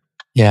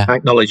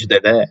 acknowledge they're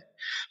there.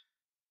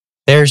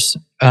 There's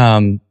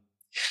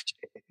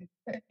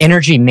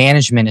energy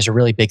management is a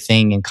really big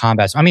thing in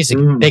combat. I mean, it's a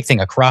big thing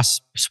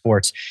across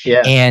sports.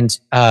 Yeah. And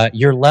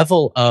your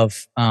level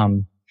of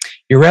the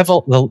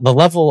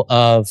level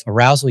of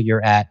arousal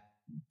you're at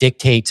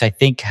dictates, I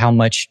think, how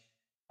much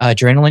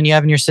adrenaline you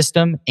have in your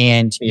system,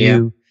 and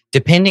you,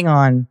 depending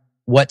on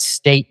what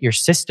state your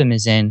system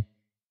is in,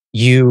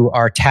 you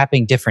are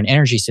tapping different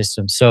energy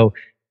systems. So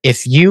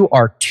if you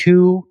are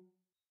too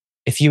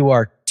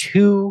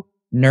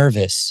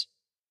nervous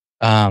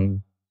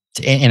in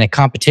a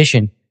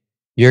competition,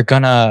 you're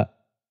gonna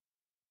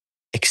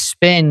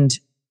expend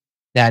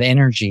that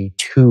energy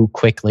too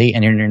quickly,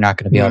 and you're not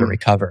going to be able to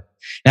recover.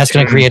 And that's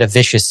going to create a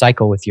vicious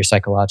cycle with your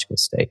psychological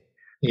state.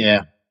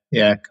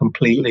 Yeah,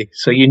 completely.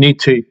 So you need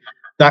to.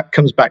 That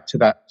comes back to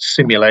that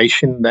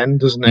simulation, then,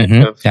 doesn't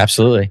it?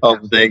 Absolutely.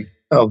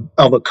 Of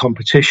a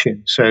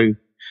competition. So,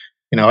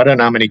 I don't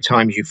know how many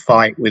times you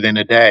fight within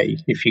a day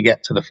if you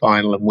get to the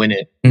final and win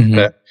it,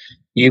 but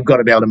you've got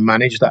to be able to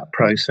manage that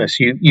process.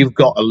 You've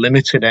got a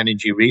limited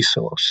energy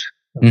resource,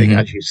 I think,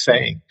 as you're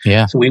saying.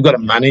 Yeah. So we've got to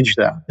manage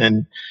that,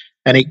 and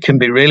it can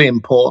be really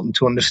important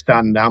to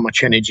understand how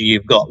much energy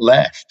you've got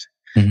left,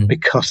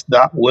 because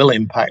that will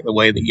impact the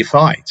way that you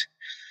fight.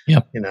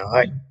 Yep.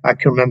 I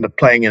can remember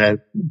playing in a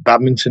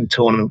badminton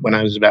tournament when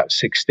I was about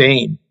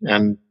 16,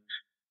 and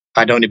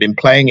I'd only been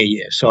playing a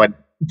year. So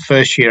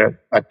first year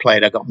I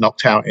played, I got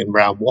knocked out in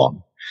round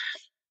 1.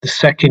 The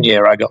second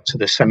year I got to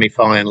the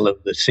semi-final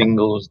of the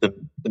singles, the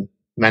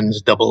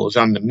men's doubles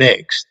and the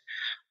mixed.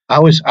 I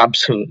was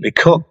absolutely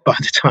cooked by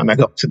the time I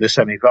got to the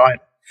semi-final.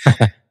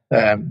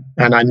 And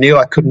I knew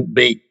I couldn't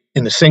beat,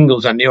 in the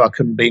singles, I knew I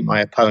couldn't beat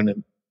my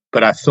opponent,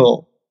 but I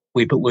thought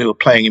we were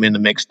playing him in the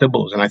mixed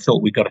doubles, and I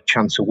thought we got a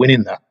chance of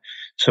winning that.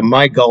 So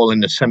my goal in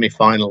the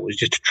semi-final was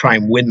just to try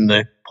and win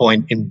the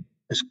point in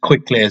as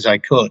quickly as I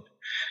could.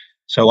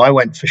 So I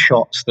went for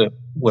shots that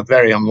were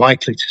very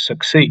unlikely to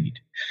succeed,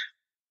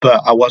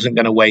 but I wasn't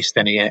going to waste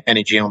any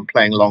energy on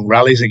playing long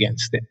rallies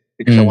against it,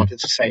 because I wanted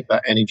to save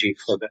that energy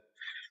for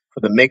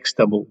the mixed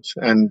doubles.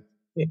 And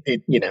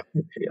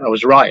I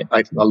was right.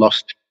 I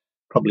lost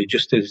probably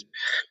just as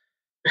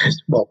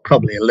well,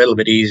 probably a little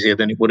bit easier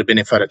than it would have been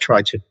if I'd have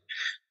tried to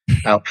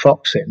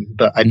outfox him.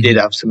 But I did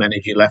have some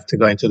energy left to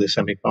go into the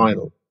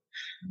semi-final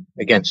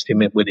against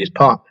him with his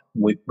partner,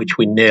 which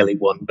we nearly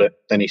won. But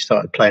then he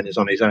started playing us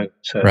on his own.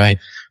 So right,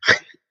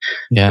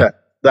 yeah.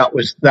 That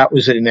was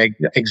an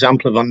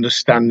example of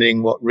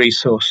understanding what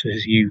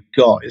resources you've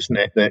got, isn't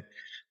it? That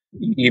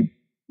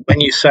when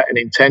you set an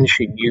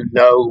intention,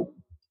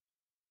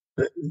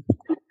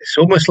 it's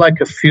almost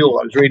like a fuel.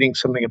 I was reading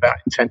something about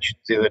intentions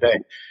the other day.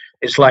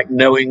 It's like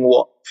knowing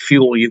what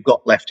fuel you've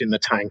got left in the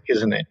tank,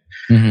 isn't it?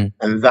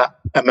 And that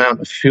amount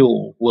of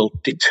fuel will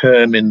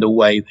determine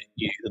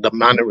the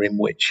manner in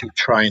which you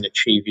try and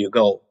achieve your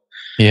goal.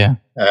 Yeah.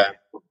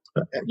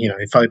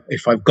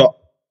 If I've got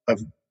a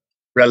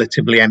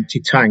relatively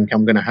empty tank,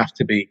 I'm going to have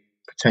to be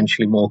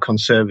potentially more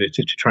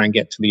conservative to try and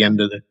get to the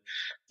end of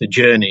the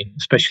journey,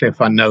 especially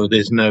if I know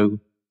there's no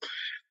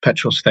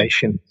petrol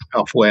station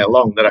halfway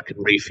along that I can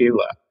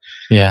refuel at.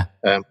 Yeah.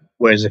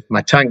 Whereas if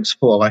my tank's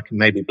full, I can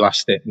maybe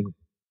blast it and,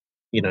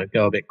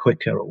 go a bit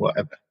quicker or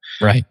whatever.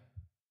 Right.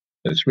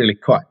 It's really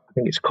I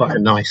think it's quite a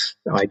nice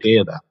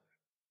idea, that.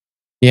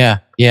 Yeah.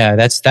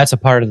 That's a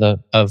part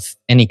of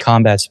any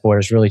combat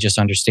sport, is really just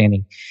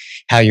understanding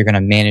how you're going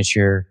to manage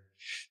your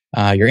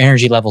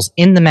energy levels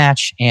in the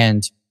match,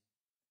 and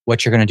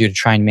what you're going to do to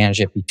try and manage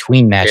it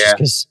between matches.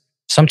 Because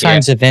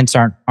sometimes events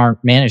aren't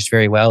managed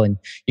very well, and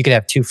you could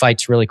have 2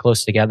 fights really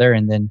close together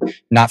and then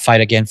not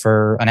fight again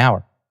for an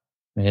hour.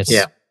 I mean,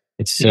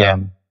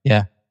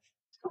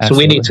 So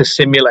we need to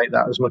simulate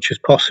that as much as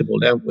possible,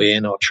 don't we,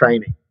 in our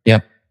training?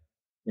 Yep.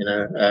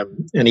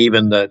 And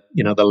even the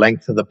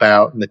length of the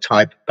bout and the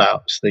type of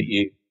bouts that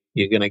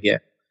you're going to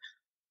get,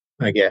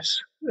 I guess.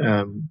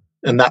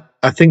 And that,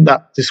 I think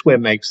that this way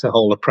makes the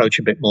whole approach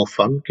a bit more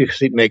fun,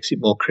 because it makes it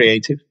more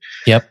creative.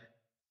 Yep.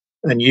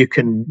 And you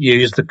can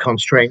use the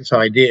constraints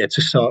idea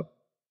to start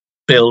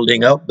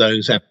building up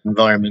those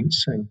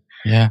environments and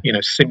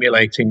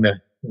simulating the,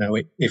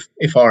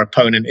 if our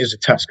opponent is a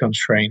task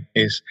constraint,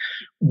 is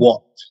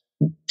what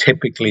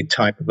typically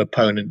type of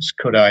opponents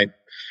could I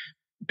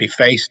be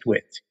faced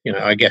with?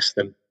 I guess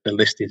the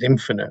list is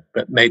infinite,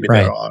 but maybe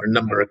there are a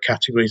number of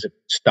categories of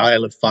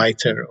style of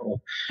fighter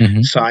or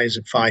size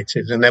of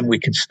fighters, and then we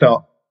can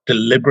start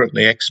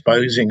deliberately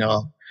exposing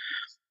our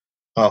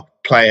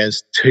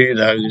players to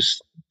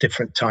those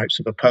different types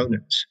of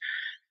opponents.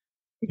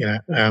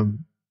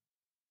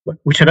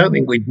 Which I don't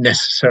think we'd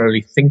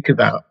necessarily think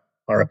about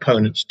our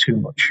opponents too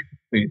much.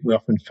 We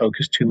often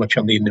focus too much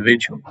on the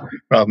individual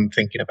rather than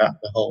thinking about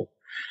the whole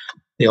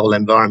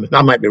environment.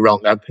 I might be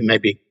wrong.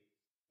 Maybe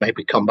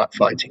combat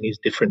fighting is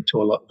different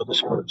to a lot of other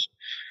sports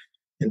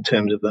in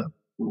terms of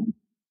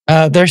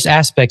that. There's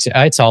aspects.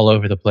 It's all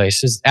over the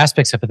place. There's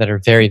aspects of it that are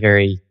very,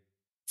 very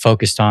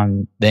focused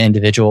on the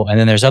individual, and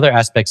then there's other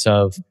aspects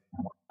of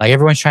like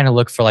everyone's trying to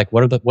look for like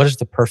what is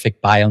the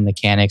perfect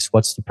biomechanics?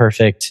 What's the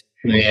perfect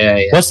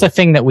What's the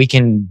thing that we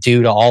can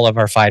do to all of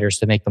our fighters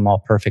to make them all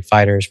perfect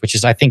fighters? Which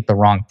is, I think, the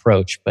wrong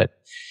approach. But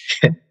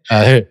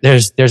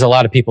there's a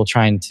lot of people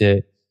trying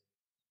to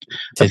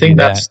I think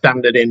that's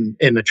standard in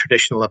the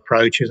traditional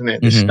approach, isn't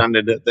it? The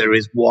standard that there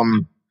is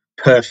one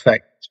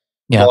perfect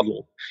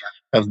model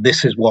of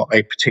this is what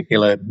a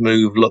particular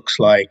move looks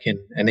like,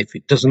 and if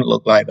it doesn't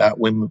look like that,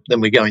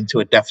 then we go into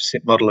a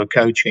deficit model of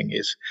coaching.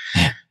 Is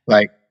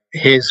like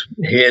here's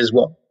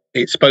what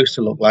it's supposed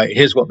to look like.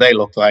 Here's what they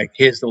look like.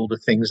 Here's all the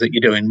things that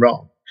you're doing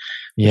wrong.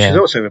 Which is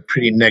also a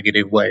pretty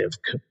negative way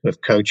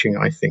of coaching,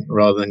 I think,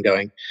 rather than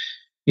going,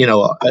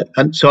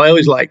 and so I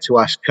always like to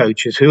ask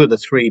coaches, who are the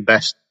three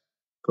best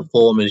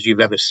performers you've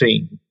ever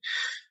seen?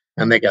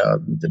 And they go,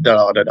 da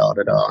da da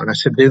da da. And I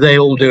said, do they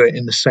all do it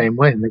in the same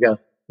way? And they go,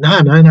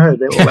 no.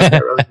 They all have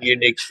their own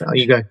unique style.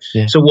 You go,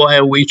 so why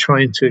are we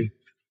trying to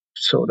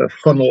sort of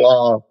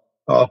funnel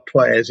our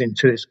players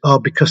into this? Oh,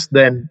 because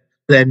then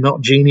they're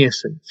not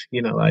geniuses,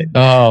 man.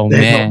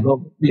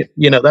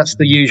 That's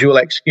the usual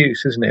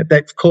excuse, isn't it?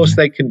 Of course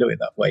they can do it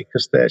that way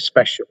because they're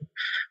special.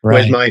 Right.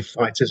 Whereas my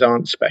fighters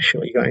aren't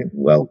special. You're going,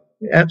 well,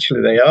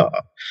 actually they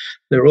are.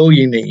 They're all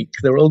unique.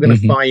 They're all going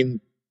to find,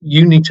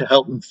 you need to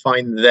help them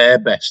find their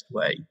best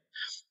way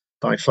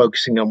by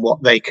focusing on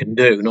what they can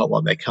do, not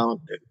what they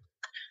can't do.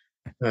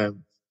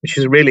 Which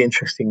is a really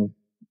interesting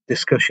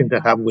discussion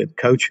to have with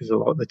coaches a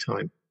lot of the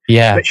time.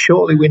 Yeah. But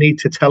surely we need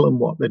to tell them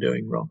what they're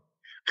doing wrong.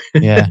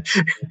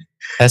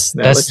 That's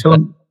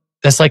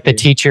like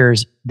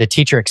the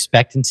teacher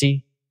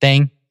expectancy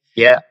thing.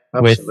 Yeah,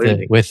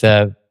 absolutely. With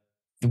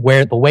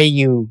where the way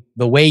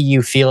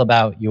you feel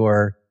about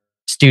your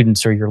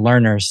students or your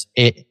learners,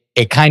 it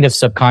kind of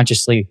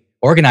subconsciously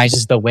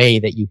organizes the way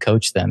that you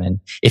coach them. And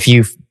if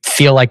you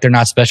feel like they're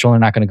not special, they're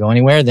not going to go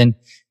anywhere, then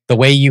the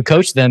way you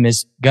coach them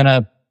is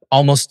gonna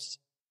almost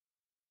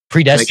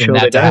predestined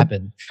that to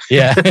happen.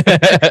 Yeah.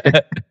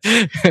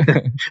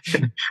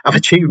 I've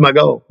achieved my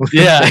goal.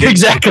 Yeah,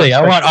 exactly.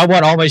 I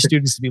want all my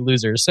students to be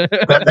losers.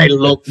 But they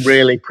look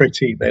really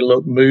pretty. They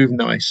move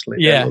nicely.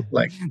 Yeah.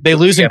 They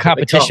lose in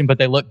competition, but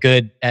they look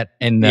good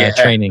in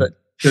training. But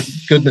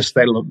goodness,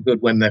 they look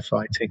good when they're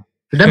fighting.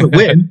 They never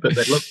win, but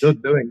they look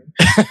good doing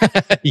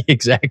it.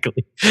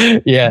 Exactly.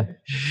 Yeah.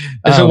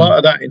 There's a lot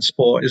of that in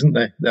sport, isn't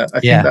there?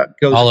 I think that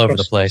goes all over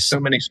the place. So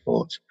many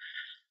sports.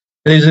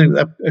 There's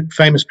a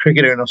famous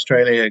cricketer in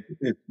Australia,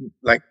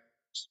 like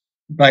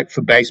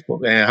for baseball.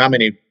 How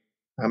many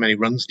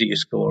runs do you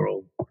score,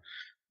 or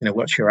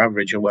what's your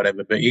average or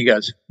whatever? But he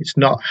goes, it's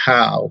not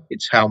how,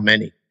 it's how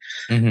many.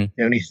 The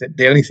only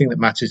thing that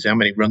matters is how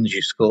many runs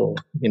you score.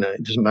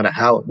 It doesn't matter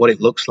what it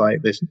looks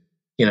like. There's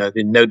there's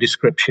no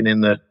description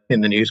in the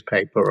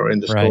newspaper or in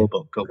the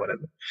scorebook or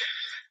whatever.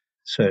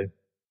 So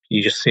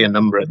you just see a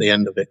number at the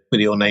end of it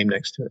with your name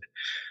next to it.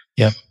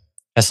 Yep.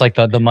 That's like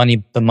the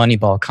money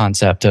ball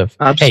concept of,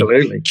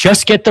 absolutely. Hey,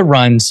 just get the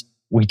runs.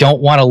 We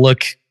don't want to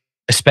look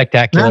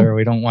spectacular. No,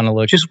 we don't want to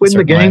look. Just win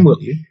the game,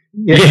 will you?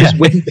 Yeah. Just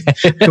win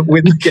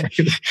the game.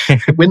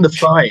 Win the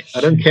fight.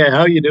 I don't care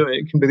how you do it.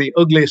 It can be the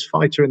ugliest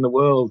fighter in the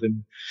world.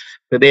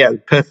 But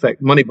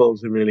perfect.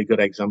 Moneyball's a really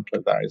good example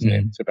of that, isn't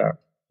it? It's about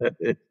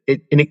it,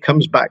 and it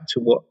comes back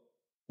to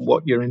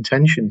what your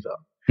intentions are.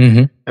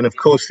 And of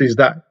course, there's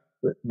that.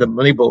 The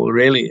Moneyball,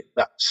 really,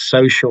 that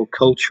social,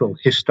 cultural,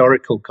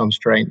 historical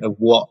constraint of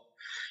what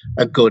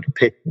a good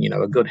a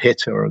good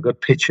hitter or a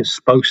good pitcher is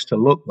supposed to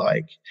look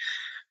like.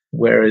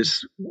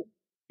 Whereas,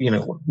 we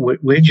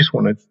just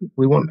want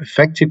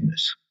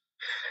effectiveness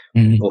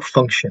or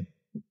function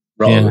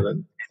rather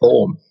than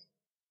form.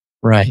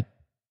 Right.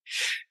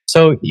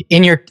 So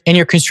in your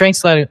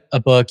Constraints-led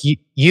book,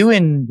 you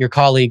and your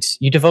colleagues,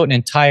 you devote an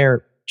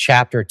entire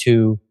chapter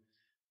to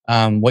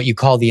what you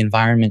call the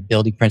environment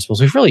building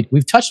principles.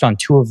 We've touched on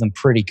two of them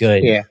pretty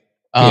good. Yeah.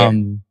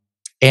 And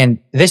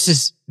this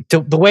is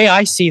the way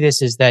I see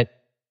this is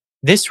that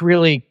this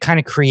really kind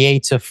of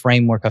creates a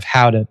framework of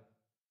how to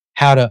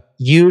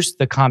use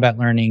the the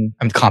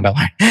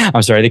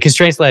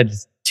constraints-led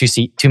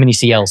too many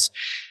CLs.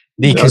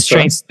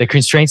 The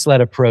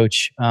constraints-led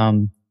approach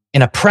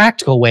in a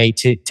practical way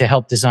to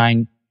help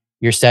design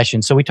your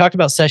session. So we talked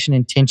about session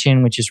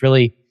intention, which is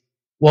really,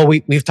 well,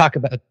 we've talked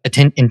about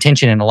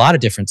intention in a lot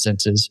of different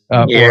senses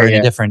or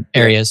in different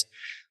areas.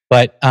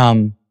 But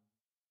can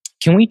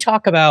we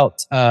talk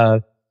about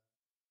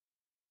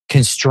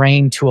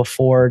constrain to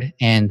afford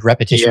and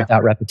repetition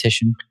without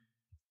repetition?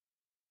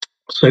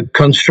 So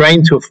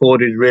constrain to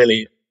afford is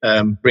really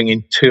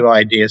bringing two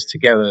ideas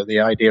together, the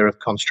idea of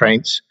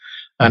constraints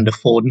and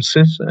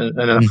affordances. And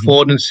an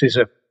affordance is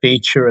a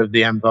feature of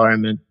the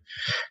environment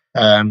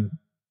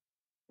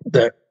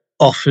that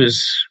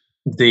offers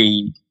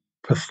the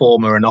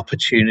performer an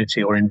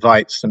opportunity or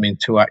invites them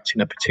into act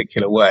in a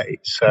particular way.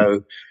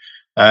 So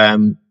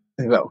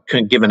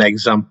can give an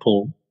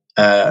example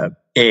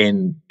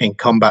in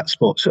combat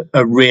sports.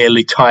 A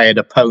really tired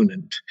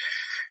opponent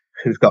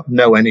who's got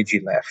no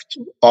energy left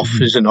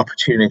offers an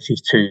opportunity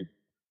to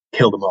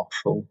kill them off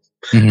or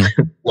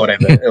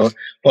whatever.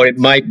 or it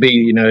might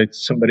be,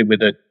 somebody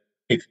with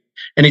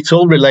and it's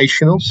all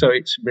relational, so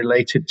it's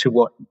related to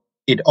what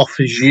it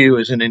offers you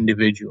as an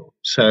individual.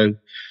 So,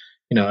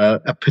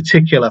 a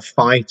particular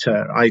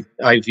fighter,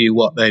 I view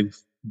what they've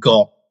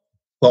got,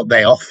 what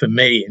they offer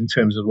me in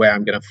terms of where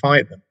I'm going to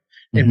fight them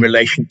in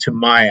relation to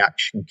my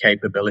action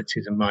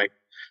capabilities and my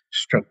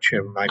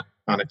structure, my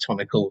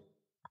anatomical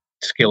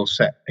skill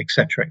set,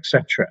 etc.,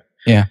 etc.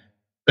 Yeah.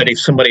 But if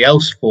somebody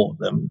else fought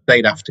them,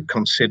 they'd have to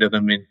consider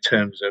them in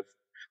terms of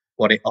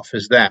what it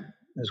offers them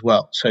as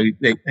well. So,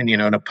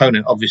 an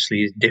opponent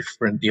obviously is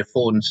different. The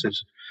affordances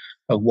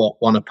of what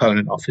one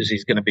opponent offers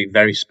is going to be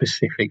very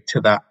specific to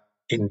that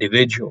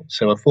individual.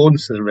 So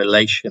affordances are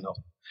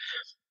relational.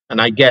 And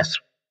I guess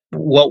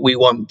what we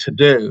want to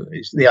do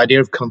is the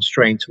idea of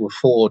constraint to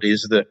afford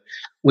is that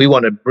we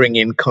want to bring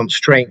in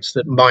constraints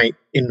that might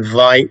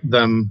invite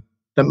them,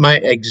 that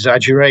might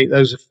exaggerate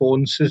those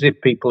affordances if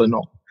people are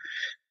not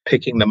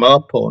picking them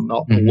up or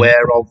not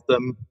aware of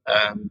them.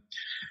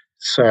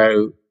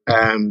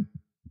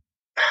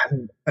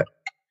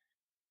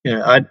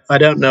 I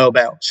don't know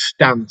about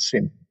stance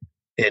in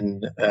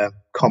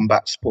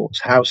combat sports,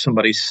 how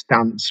somebody's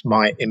stance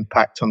might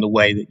impact on the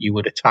way that you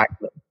would attack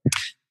them.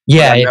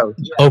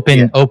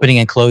 Opening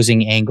and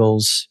closing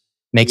angles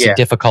makes it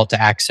difficult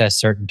to access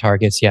certain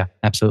targets. Yeah,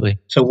 absolutely.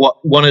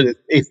 So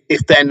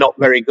if they're not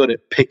very good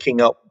at picking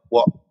up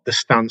what the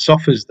stance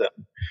offers them,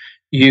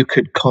 you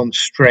could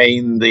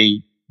constrain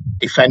the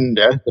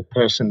defender, the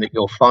person that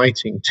you're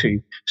fighting,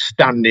 to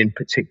stand in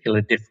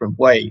particular different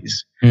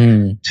ways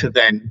to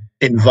then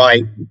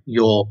invite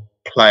your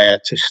player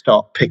to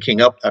start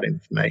picking up that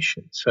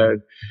information. So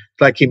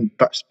like in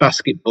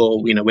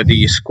basketball, whether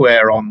you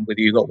square on, whether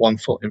you've got one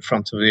foot in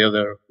front of the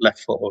other, left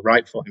foot or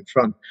right foot in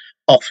front,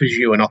 offers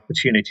you an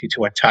opportunity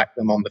to attack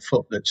them on the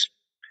foot that's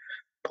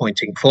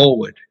pointing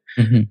forward.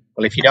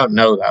 Well, if you don't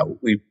know that,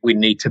 we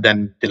need to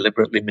then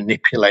deliberately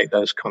manipulate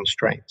those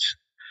constraints.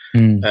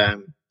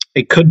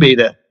 It could be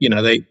that,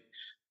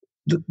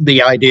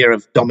 the idea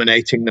of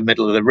dominating the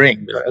middle of the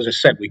ring, as I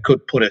said, we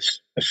could put a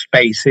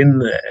space in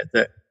there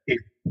that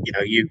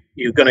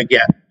you're going to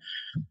get,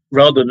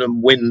 rather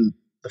than win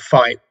the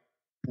fight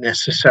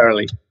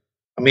necessarily.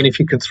 I mean, if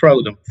you can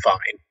throw them,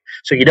 fine.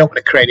 So you don't want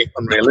to create it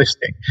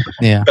unrealistic.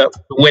 Yeah. But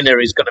the winner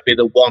is going to be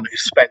the one who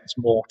spends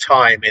more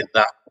time in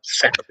that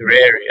center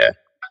area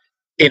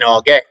in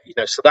our game.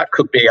 So that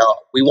could be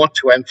we want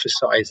to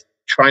emphasize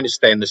trying to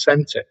stay in the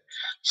center.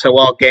 So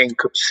our game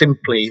could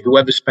simply,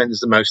 whoever spends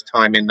the most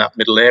time in that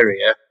middle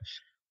area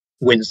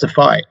wins the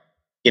fight.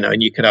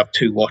 And you could have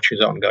two watchers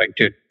on going,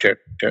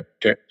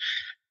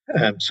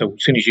 so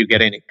as soon as you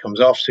get in, it comes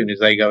off. As soon as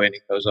they go in,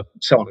 it goes up,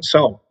 and so on and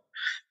so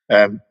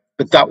on.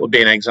 But that would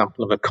be an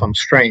example of a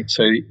constraint.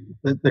 So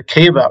the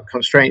key about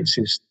constraints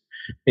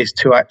is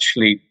to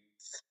actually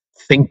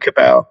think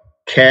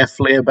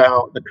carefully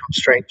about the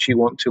constraints you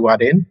want to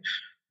add in,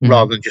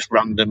 rather than just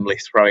randomly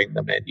throwing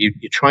them in.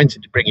 You're trying to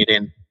bring it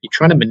in. You're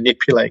trying to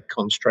manipulate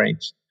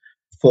constraints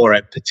for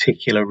a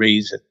particular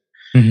reason.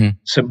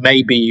 So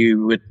maybe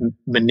you would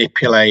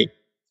manipulate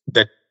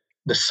the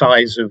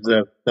size of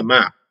the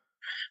map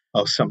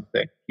or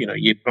something.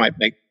 You might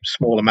make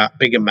smaller map,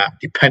 bigger map,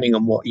 depending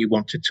on what you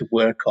wanted to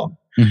work on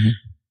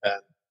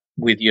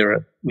with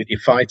your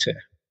fighter.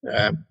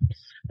 And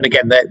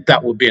again,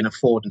 that would be an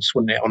affordance,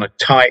 wouldn't it? On a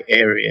tight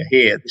area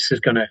here, this is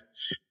going to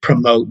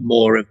promote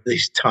more of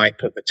this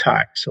type of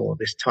attacks or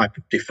this type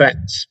of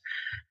defense.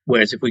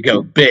 Whereas if we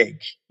go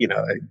big,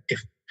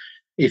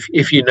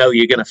 if you're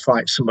going to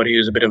fight somebody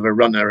who's a bit of a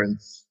runner and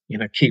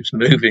keeps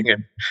moving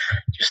and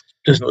just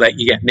doesn't let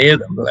you get near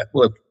them,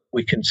 well,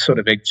 we can sort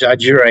of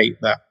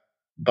exaggerate that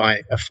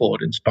by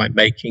affordance by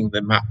making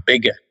the map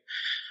bigger.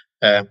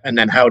 And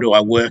then how do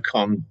I work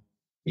on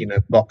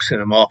boxing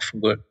them off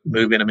and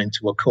moving them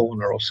into a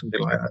corner or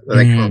something like that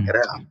they can't get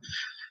out?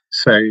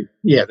 So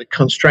the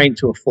constraint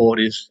to afford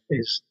is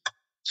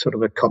sort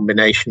of a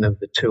combination of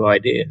the two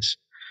ideas.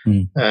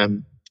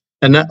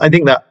 And I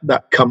think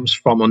that comes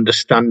from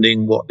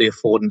understanding what the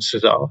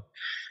affordances are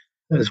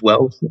as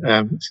well.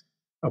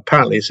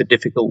 Apparently it's a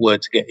difficult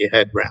word to get your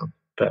head around,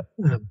 but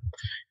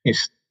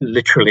it's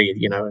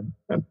literally,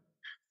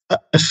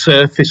 a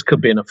surface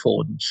could be an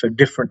affordance. So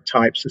different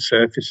types of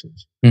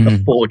surfaces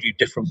afford you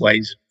different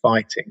ways of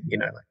fighting.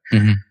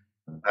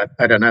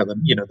 I don't know,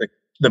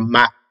 the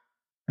mat,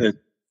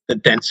 the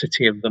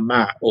density of the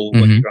mat, or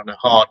whether you're on a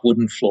hard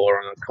wooden floor or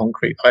on a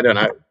concrete. I don't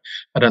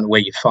know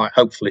where you fight.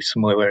 Hopefully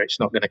somewhere where it's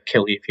not going to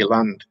kill you if you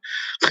land.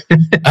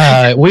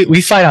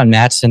 We fight on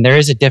mats, and there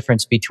is a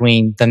difference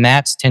between the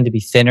mats tend to be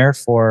thinner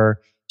for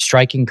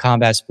striking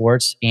combat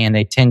sports, and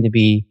they tend to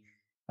be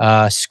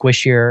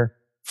squishier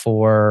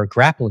for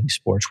grappling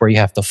sports where you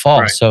have to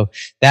fall. Right. So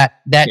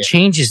that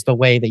changes the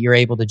way that you're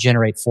able to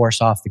generate force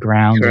off the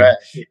ground,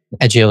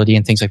 agility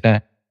and things like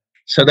that.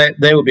 So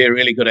they would be a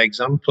really good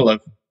example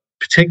of,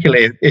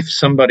 particularly if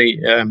somebody,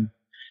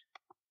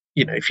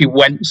 if you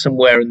went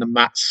somewhere and the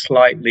mat's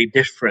slightly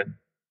different,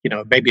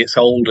 maybe it's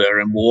older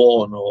and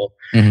worn, or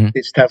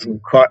it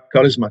hasn't quite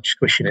got as much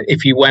squish in it.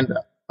 If you went,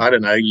 I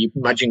don't know, you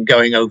imagine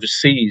going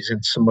overseas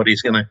and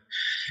somebody's going to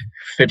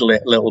fiddle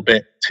it a little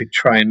bit to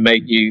try and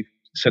make you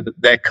so that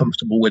they're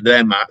comfortable with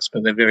their mats,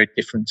 but they're very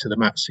different to the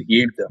mats that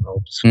you've done.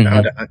 Or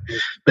I don't know.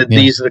 But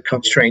these are the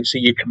constraints that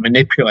you can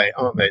manipulate,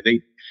 aren't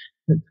they?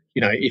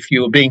 If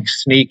you were being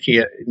sneaky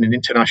in an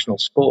international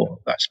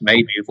sport, that's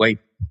maybe a way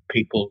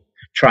people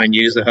try and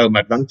use the home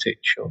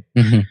advantage.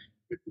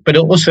 But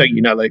also,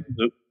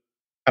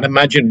 I'd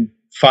imagine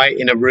fight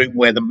in a room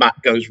where the mat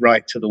goes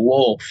right to the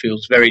wall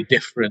feels very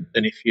different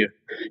than if you're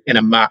in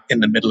a mat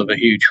in the middle of a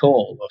huge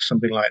hall or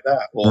something like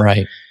that. Or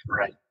right.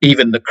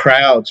 Even the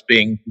crowds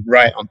being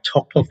right on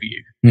top of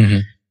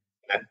you.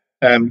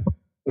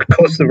 Of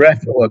course, the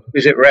ref, or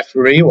is it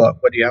referee?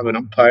 What do you have, an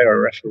umpire or a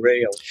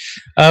referee?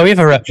 We have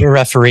a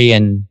referee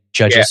and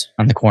judges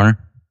on the corner.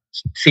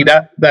 See,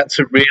 that's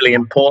a really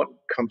important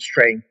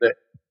constraint that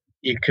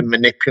you can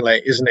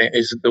manipulate, isn't it?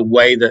 Is the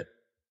way that,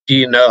 do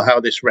you know how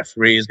this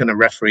referee is going to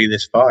referee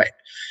this fight?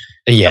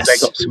 Yes. They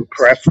got some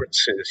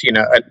preferences,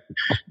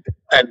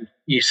 and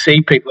you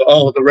see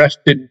people, the ref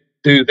didn't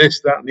do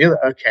this, that, and the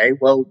other. Okay,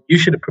 well, you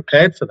should have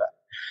prepared for that.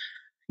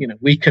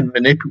 We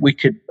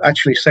could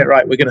actually say,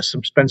 right, we're going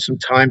to spend some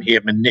time here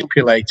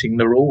manipulating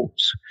the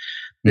rules.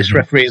 This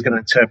referee is going to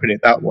interpret it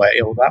that way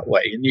or that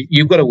way. And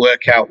you've got to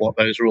work out what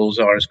those rules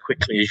are as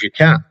quickly as you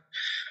can,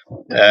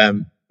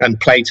 and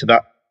play to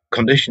that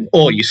condition.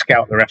 Or you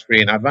scout the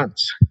referee in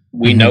advance.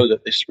 We know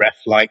that this ref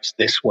likes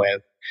this way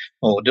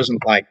or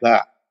doesn't like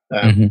that.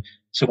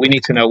 So we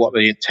need to know what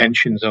the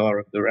intentions are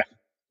of the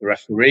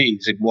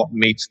referees and what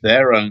meets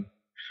their own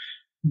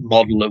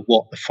model of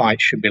what the fight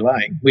should be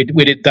like. We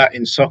did that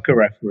in soccer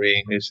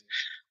refereeing. Is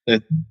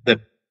the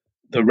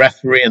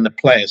referee and the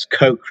players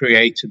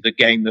co-created the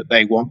game that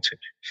they wanted.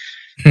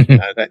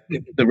 That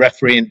the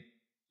referee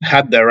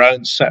had their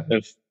own set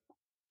of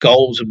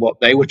goals of what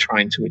they were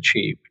trying to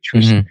achieve, which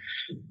was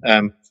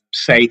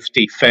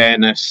safety,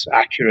 fairness,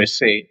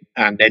 accuracy,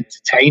 and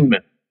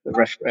entertainment.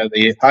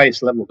 The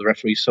highest level, the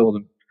referees saw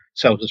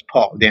themselves as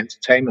part of the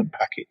entertainment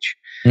package.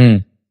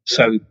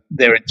 So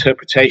their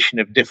interpretation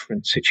of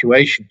different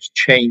situations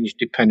changed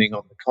depending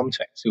on the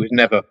context. There was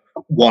never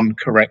one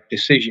correct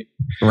decision.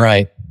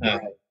 Right.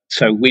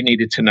 So we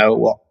needed to know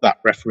what that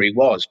referee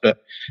was. But,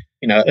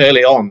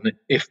 early on,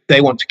 if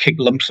they want to kick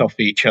lumps off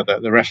each other,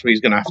 the referee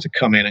is going to have to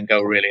come in and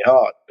go really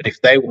hard. But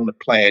if they want to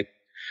play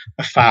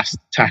a fast,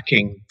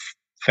 attacking,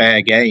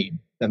 fair game,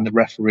 then the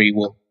referee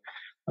will,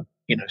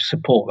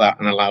 support that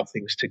and allow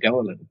things to go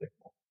a little bit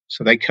more.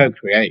 So they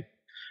co-create.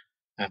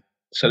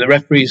 So the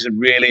referee is a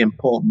really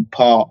important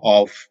part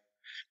of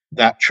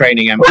that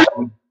training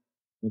environment.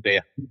 Oh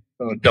dear,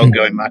 dog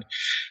going mad.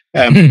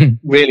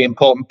 Really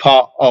important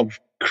part of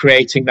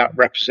creating that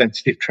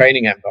representative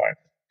training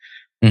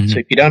environment. So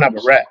if you don't have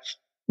a ref,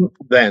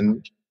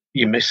 then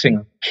you're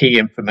missing key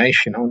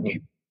information, aren't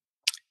you?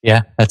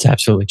 Yeah, that's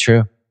absolutely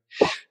true.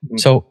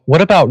 So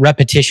what about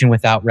repetition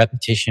without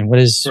repetition? What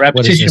is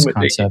this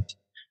concept?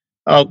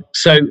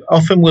 So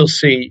often we'll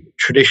see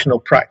traditional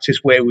practice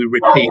where we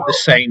repeat the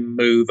same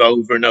move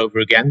over and over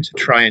again to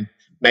try and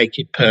make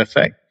it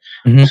perfect.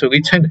 So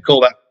we tend to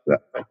call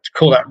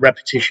that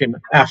repetition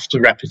after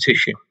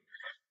repetition.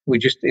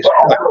 It's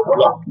like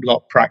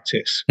block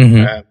practice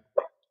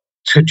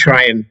to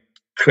try and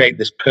create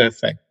this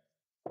perfect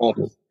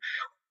model.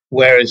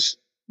 Whereas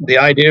the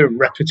idea of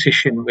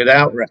repetition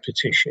without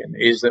repetition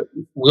is that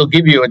we'll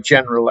give you a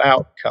general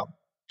outcome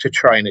to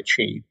try and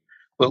achieve,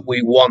 but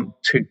we want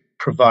to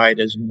provide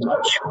as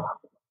much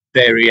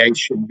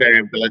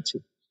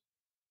variability.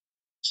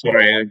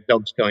 Sorry, a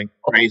dog's going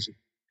crazy.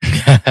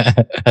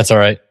 That's all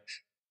right.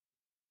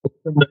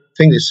 I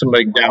think there's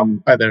somebody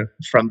down either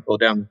front or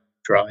down the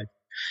drive.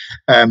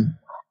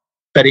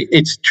 But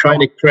it's trying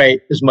to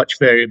create as much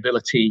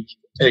variability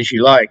as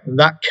you like. And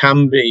that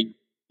can be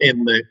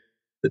in the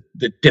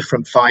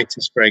different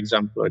fighters, for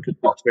example, or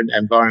different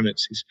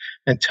environments. It's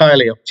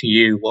entirely up to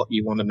you what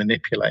you want to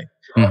manipulate.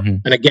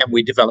 And again,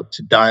 we developed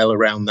a dial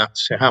around that.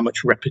 So how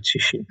much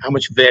repetition, how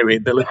much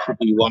variability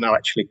do you want to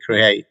actually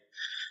create?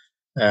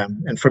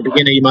 And for a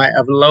beginner, you might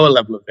have a lower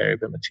level of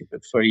variability,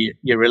 but for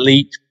your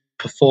elite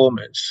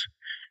performers,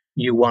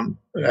 you want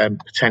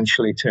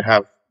potentially to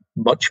have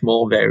much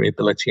more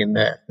variability in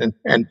there,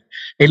 and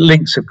it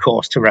links, of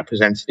course, to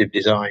representative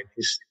design.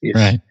 Is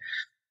right.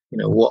 You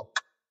know, what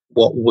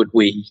would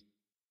we'd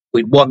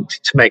want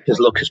to make as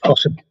look as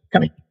possible.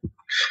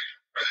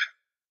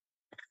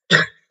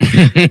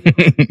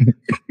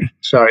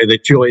 Sorry, the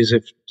joys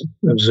of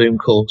Zoom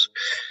calls.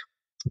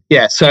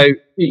 Yeah, so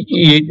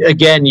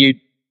you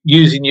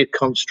using your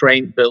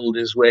constraint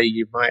builders where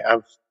you might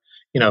have,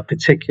 a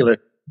particular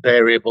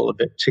variable, a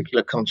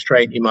particular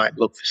constraint. You might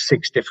look for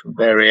 6 different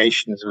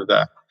variations of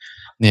that.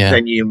 Yeah.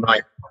 Then you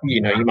might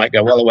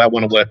go, well, I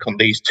want to work on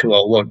these 2, or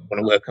I want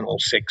to work on all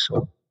 6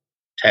 or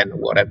 10 or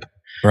whatever.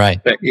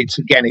 Right. But it's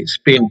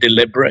being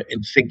deliberate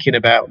in thinking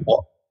about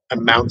what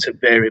amount of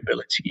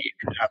variability you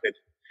can have it.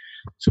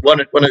 So one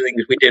of the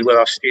things we did with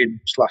our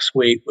students last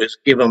week was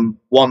give them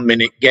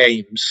 1-minute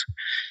games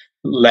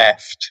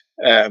left,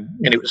 and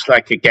it was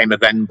like a game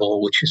of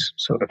N-ball, which is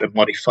sort of a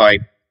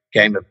modified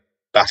game of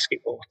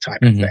basketball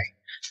type of thing.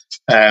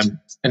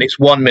 And it's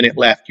 1 minute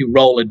left. You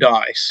roll a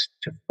dice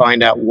to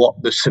find out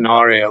what the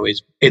scenario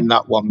is in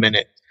that 1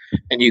 minute,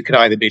 and you could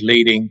either be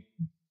leading,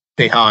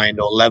 behind,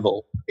 or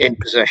level, in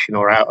possession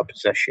or out of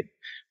possession,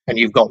 and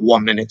you've got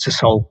 1 minute to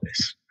solve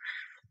this.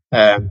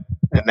 And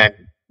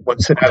then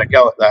once they'd had a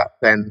go at that,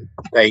 then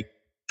they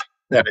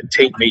had a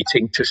team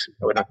meeting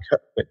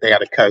they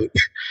had a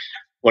coach.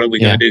 What are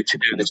we going to do to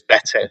do this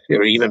better,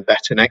 or even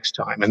better next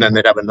time? And then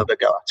they'd have another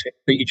go at it.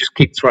 But you just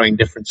keep throwing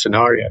different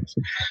scenarios.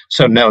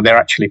 So no, they're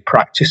actually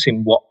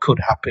practicing what could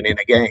happen in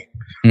a game.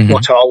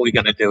 What are we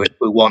going to do if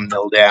we're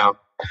 1-0 down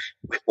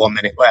with 1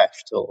 minute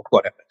left, or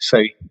whatever?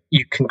 So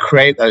you can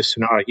create those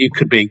scenarios. You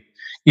could do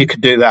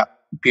that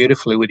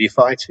beautifully with your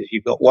fighters.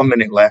 You've got 1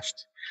 minute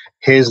left.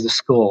 Here's the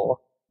score.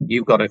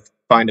 You've got to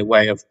find a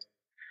way of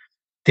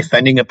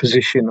defending a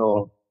position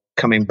or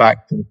coming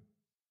back and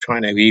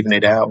trying to even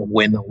it out or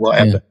win or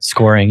whatever. Yeah,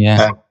 scoring,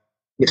 yeah.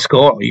 You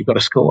score, you've got to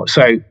score.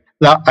 So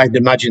that, I'd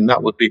imagine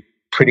that would be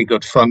pretty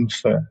good fun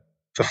for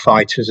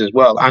fighters as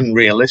well, and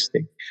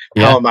realistic.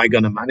 Yeah. How am I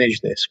going to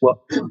manage this?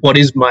 What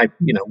is my,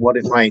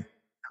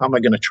 how am I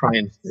going to try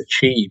and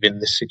achieve in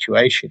this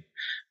situation?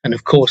 And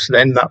of course,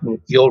 then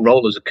your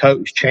role as a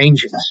coach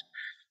changes,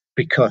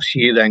 because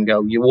you then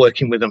you're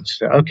working with them to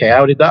say, okay,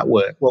 how did that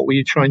work? What were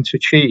you trying to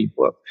achieve?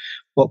 What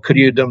could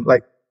you have done?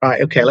 Like, right,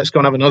 okay, let's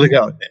go and have another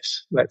go at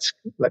this. Let's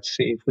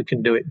see if we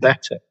can do it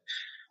better.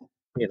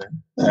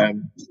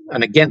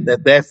 And again,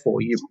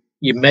 therefore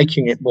you're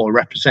making it more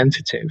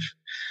representative.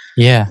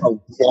 Yeah.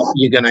 Of what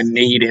you're going to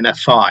need in a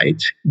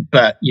fight,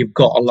 but you've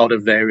got a lot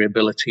of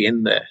variability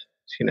in there.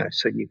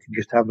 So you can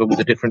just have all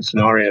the different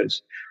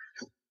scenarios,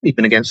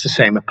 even against the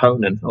same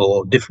opponent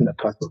or different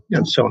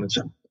opponent, so on and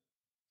so on.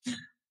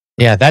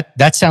 Yeah,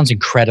 that sounds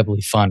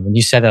incredibly fun. When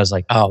you said that, I was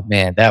like, oh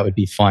man, that would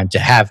be fun to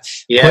have.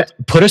 Yeah.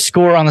 Put a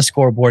score on the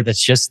scoreboard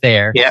that's just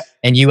there. Yeah.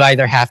 And you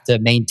either have to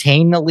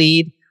maintain the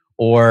lead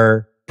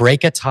or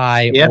break a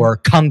tie or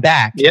come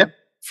back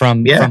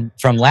from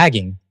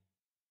lagging.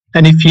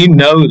 And if you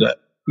know that,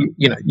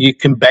 you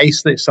can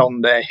base this on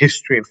their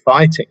history of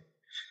fighting.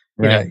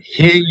 Right.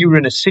 Here you were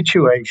in a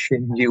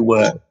situation, you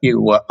were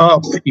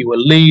up, you were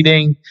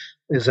leading,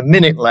 there's a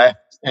minute left,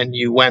 and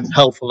you went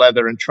hell for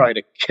leather and tried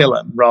to kill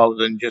him rather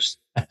than just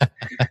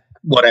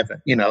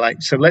whatever,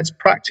 so let's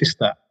practice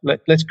that.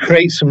 Let's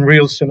create some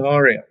real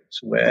scenarios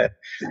where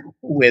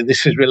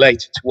this is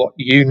related to what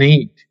you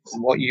need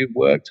and what you've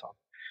worked on.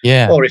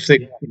 Yeah. Or if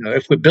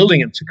we're building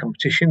them to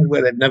competitions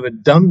where they've never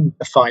done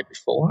a fight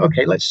before,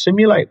 okay, let's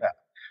simulate that.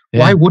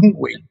 Yeah. Why wouldn't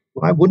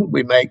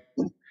we make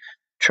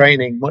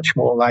training much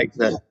more like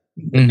the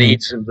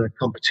needs of the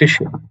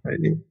competition?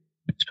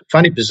 It's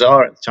funny,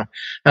 bizarre at the time.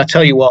 And I'll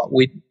tell you what,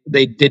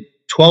 they did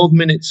 12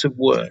 minutes of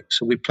work.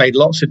 So we played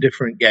lots of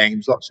different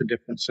games, lots of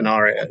different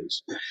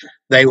scenarios.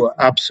 They were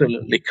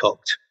absolutely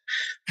cooked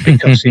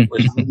because it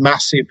was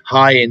massive,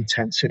 high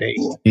intensity.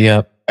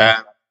 Yeah.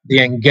 The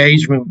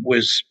engagement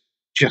was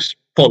just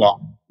full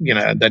on,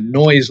 the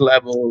noise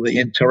level, the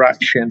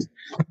interaction.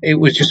 It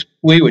was just,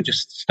 we were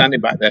just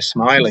standing back there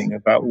smiling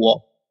about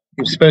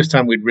it was the first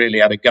time we'd really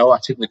had a go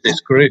at it with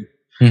this group.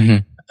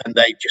 And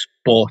they just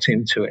bought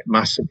into it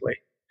massively.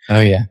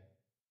 Oh yeah.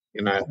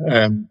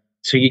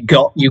 So you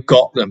got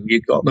them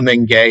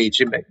engaged.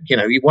 You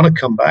want to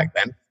come back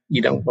then.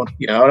 You don't want,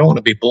 I don't want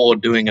to be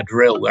bored doing a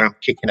drill where I'm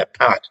kicking a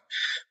pad,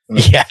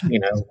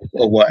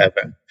 or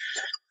whatever,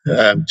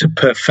 to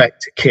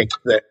perfect a kick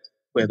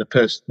where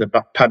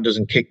the pad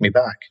doesn't kick me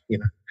back,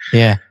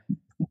 Yeah.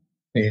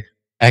 Yeah.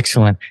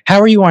 Excellent. How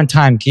are you on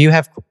time? Do you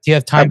have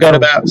time? I've got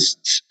about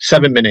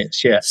 7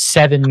 minutes. Yeah.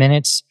 7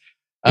 minutes.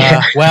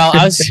 Well,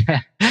 I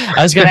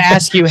was going to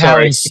ask you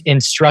how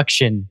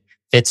instruction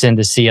fits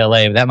into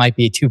CLA. That might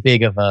be too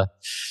big of a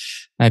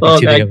box.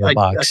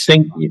 I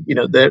think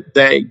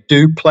they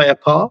do play a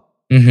part.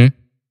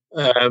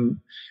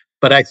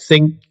 But I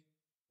think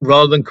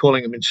rather than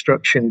calling them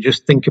instruction,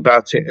 just think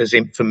about it as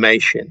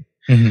information.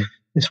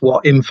 It's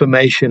what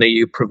information are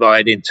you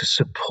providing to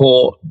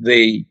support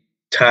the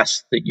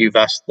task that you've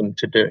asked them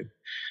to do.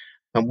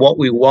 And what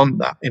we want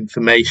that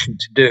information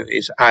to do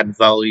is add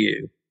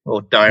value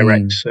or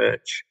direct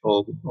search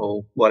or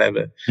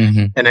whatever.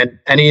 And then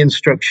any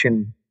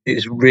instruction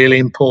is really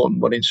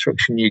important, what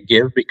instruction you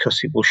give, because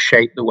it will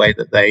shape the way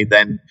that they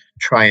then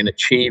try and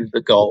achieve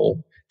the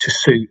goal to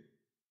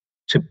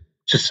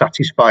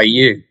satisfy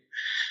you.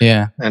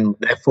 Yeah. And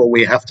therefore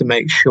we have to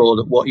make sure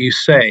that what you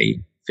say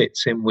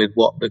fits in with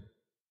what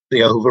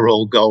the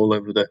overall goal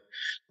of the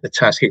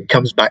task. It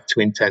comes back to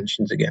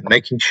intentions again,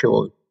 making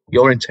sure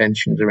your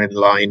intentions are in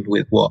line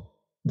with what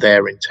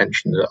their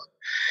intentions are.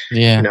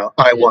 Yeah. You know,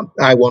 I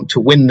want to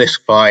win this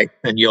fight,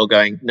 and you're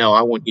going, no,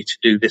 I want you to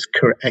do this,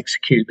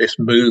 execute this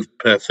move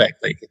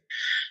perfectly.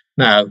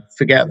 No,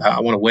 forget that. I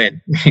want to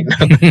win. You know,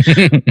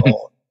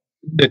 or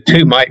the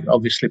two might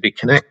obviously be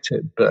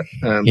connected, but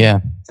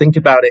think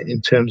about it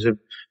in terms of,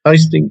 I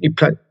always think you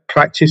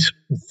practice,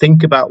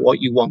 think about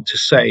what you want to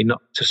say,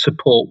 not to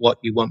support what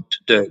you want to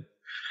do.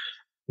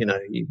 You know,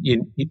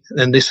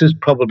 and this is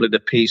probably the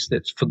piece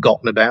that's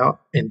forgotten about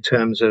in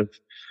terms of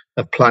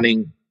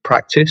planning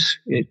practice.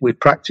 We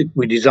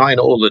design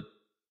all the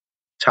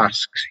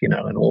tasks, you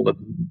know, and all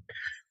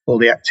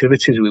the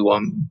activities we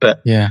want,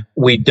 but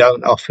we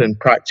don't often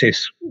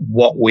practice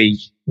what we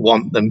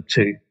want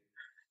to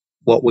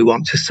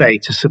say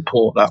to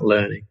support that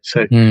learning.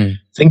 So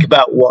think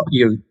about what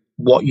you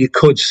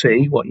could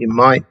see, what you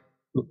might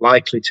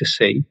likely to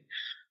see,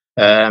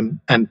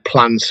 and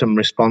plan some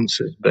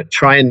responses, but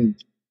try and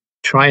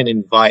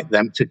invite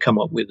them to come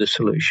up with the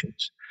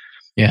solutions.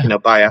 You know,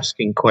 by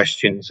asking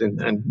questions,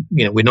 and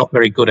you know, we're not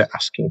very good at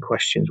asking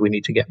questions. We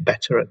need to get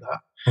better at that.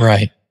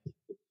 Right.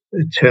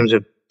 In terms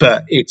of,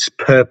 but it's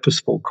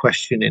purposeful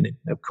questioning,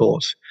 of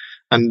course,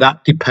 and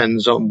that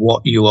depends on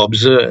what you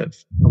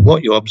observe. And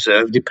what you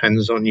observe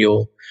depends on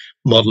your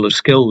model of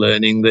skill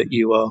learning that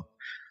you are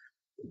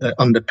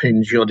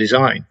underpins your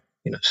design.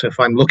 You know, so if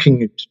I'm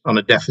looking on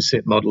a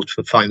deficit model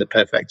to find the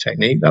perfect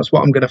technique, that's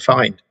what I'm going to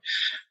find.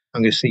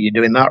 I'm going to see you're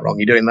doing that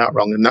wrong,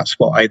 and that's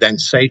what I then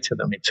say to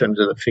them in terms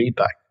of the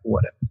feedback or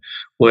whatever.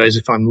 Whereas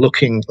if I'm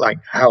looking like,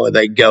 how are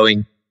they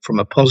going from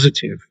a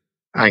positive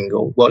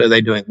angle? What are they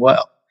doing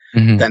well?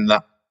 Then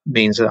that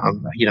means that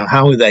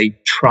how are they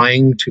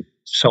trying to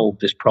solve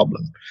this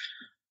problem?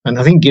 And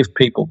I think give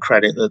people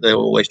credit that they'll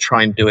always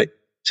try and do it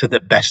to the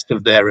best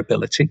of their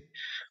ability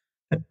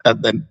at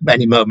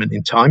any moment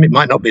in time. It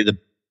might not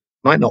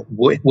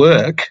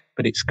work,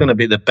 but it's going to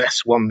be the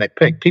best one they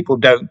pick. People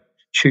don't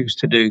choose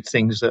to do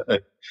things that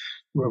are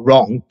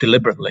wrong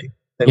deliberately.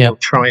 They will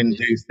try and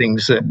do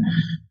things that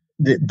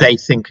they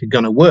think are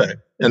going to work.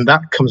 And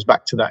that comes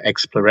back to that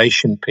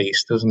exploration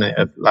piece, doesn't it?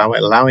 Of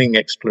allowing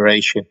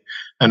exploration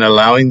and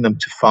allowing them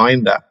to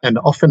find that. And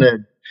often a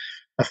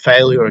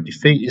failure or a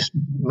defeat is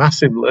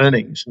massive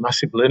learning. It's a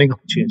massive learning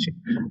opportunity.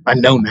 I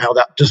know now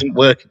that doesn't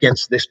work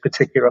against this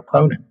particular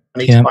opponent. I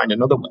need to find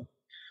another one.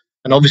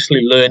 And obviously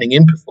learning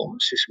in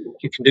performance is,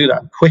 you can do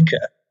that quicker.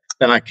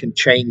 Then I can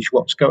change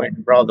what's going,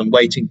 rather than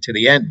waiting to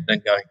the end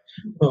and going,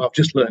 oh, I've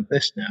just learned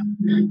this now.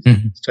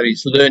 So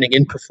it's learning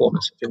in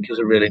performance, I think, is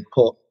a really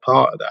important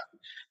part of that.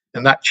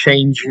 And that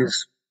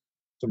changes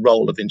the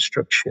role of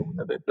instruction,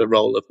 the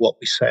role of what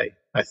we say,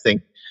 I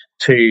think,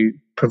 to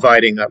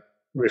providing a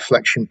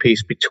reflection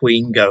piece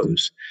between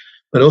goes,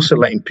 but also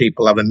letting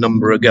people have a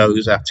number of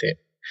goes at it.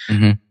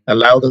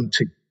 Allow them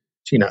to,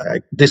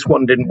 this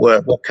one didn't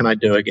work. What can I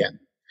do again?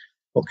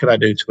 What can I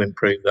do to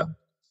improve that?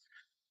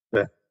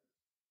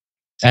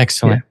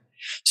 Excellent.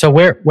 So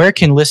where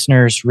can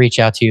listeners reach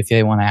out to you if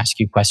they want to ask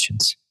you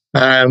questions?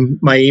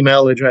 My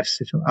email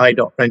address is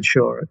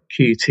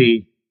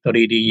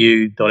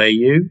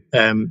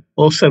i.renshaw@qut.edu.au.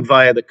 Also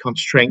via the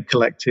Constrain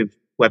Collective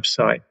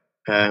website.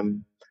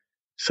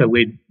 So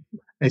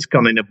it's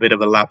gone in a bit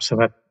of a lapse. I've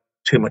had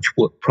too much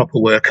proper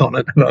work on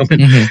at the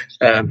moment.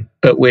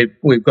 But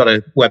we've got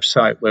a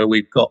website where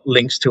we've got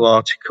links to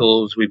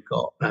articles. We've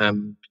got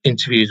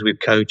interviews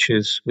with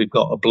coaches. We've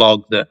got a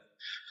blog that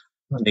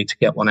I need to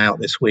get one out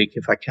this week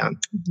if I can,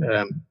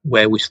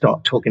 where we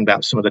start talking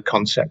about some of the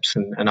concepts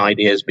and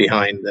ideas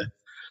behind the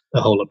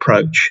whole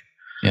approach.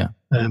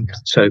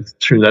 So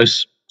through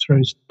those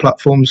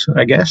platforms,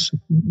 I guess,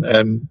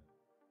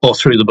 or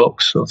through the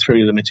books or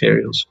through the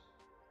materials.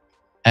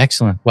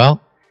 Excellent.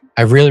 Well,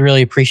 I really,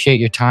 really appreciate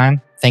your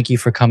time. Thank you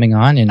for coming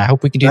on, and I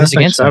hope we can do this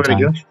again sometime.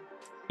 Josh.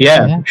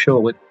 Yeah, I'm sure.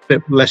 With a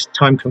bit less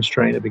time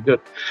constraint, it'd be good.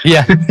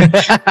 Yeah.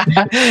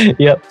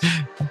 Yep.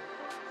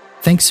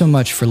 Thanks so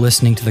much for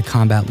listening to the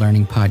Combat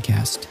Learning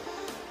Podcast.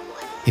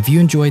 If you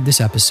enjoyed this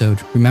episode,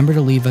 remember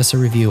to leave us a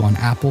review on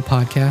Apple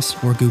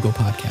Podcasts or Google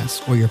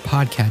Podcasts or your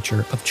podcatcher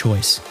of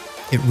choice.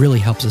 It really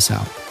helps us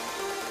out.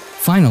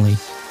 Finally,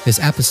 this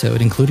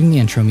episode, including the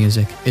intro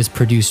music, is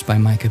produced by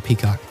Micah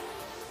Peacock.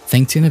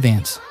 Thanks in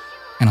advance,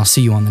 and I'll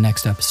see you on the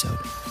next episode.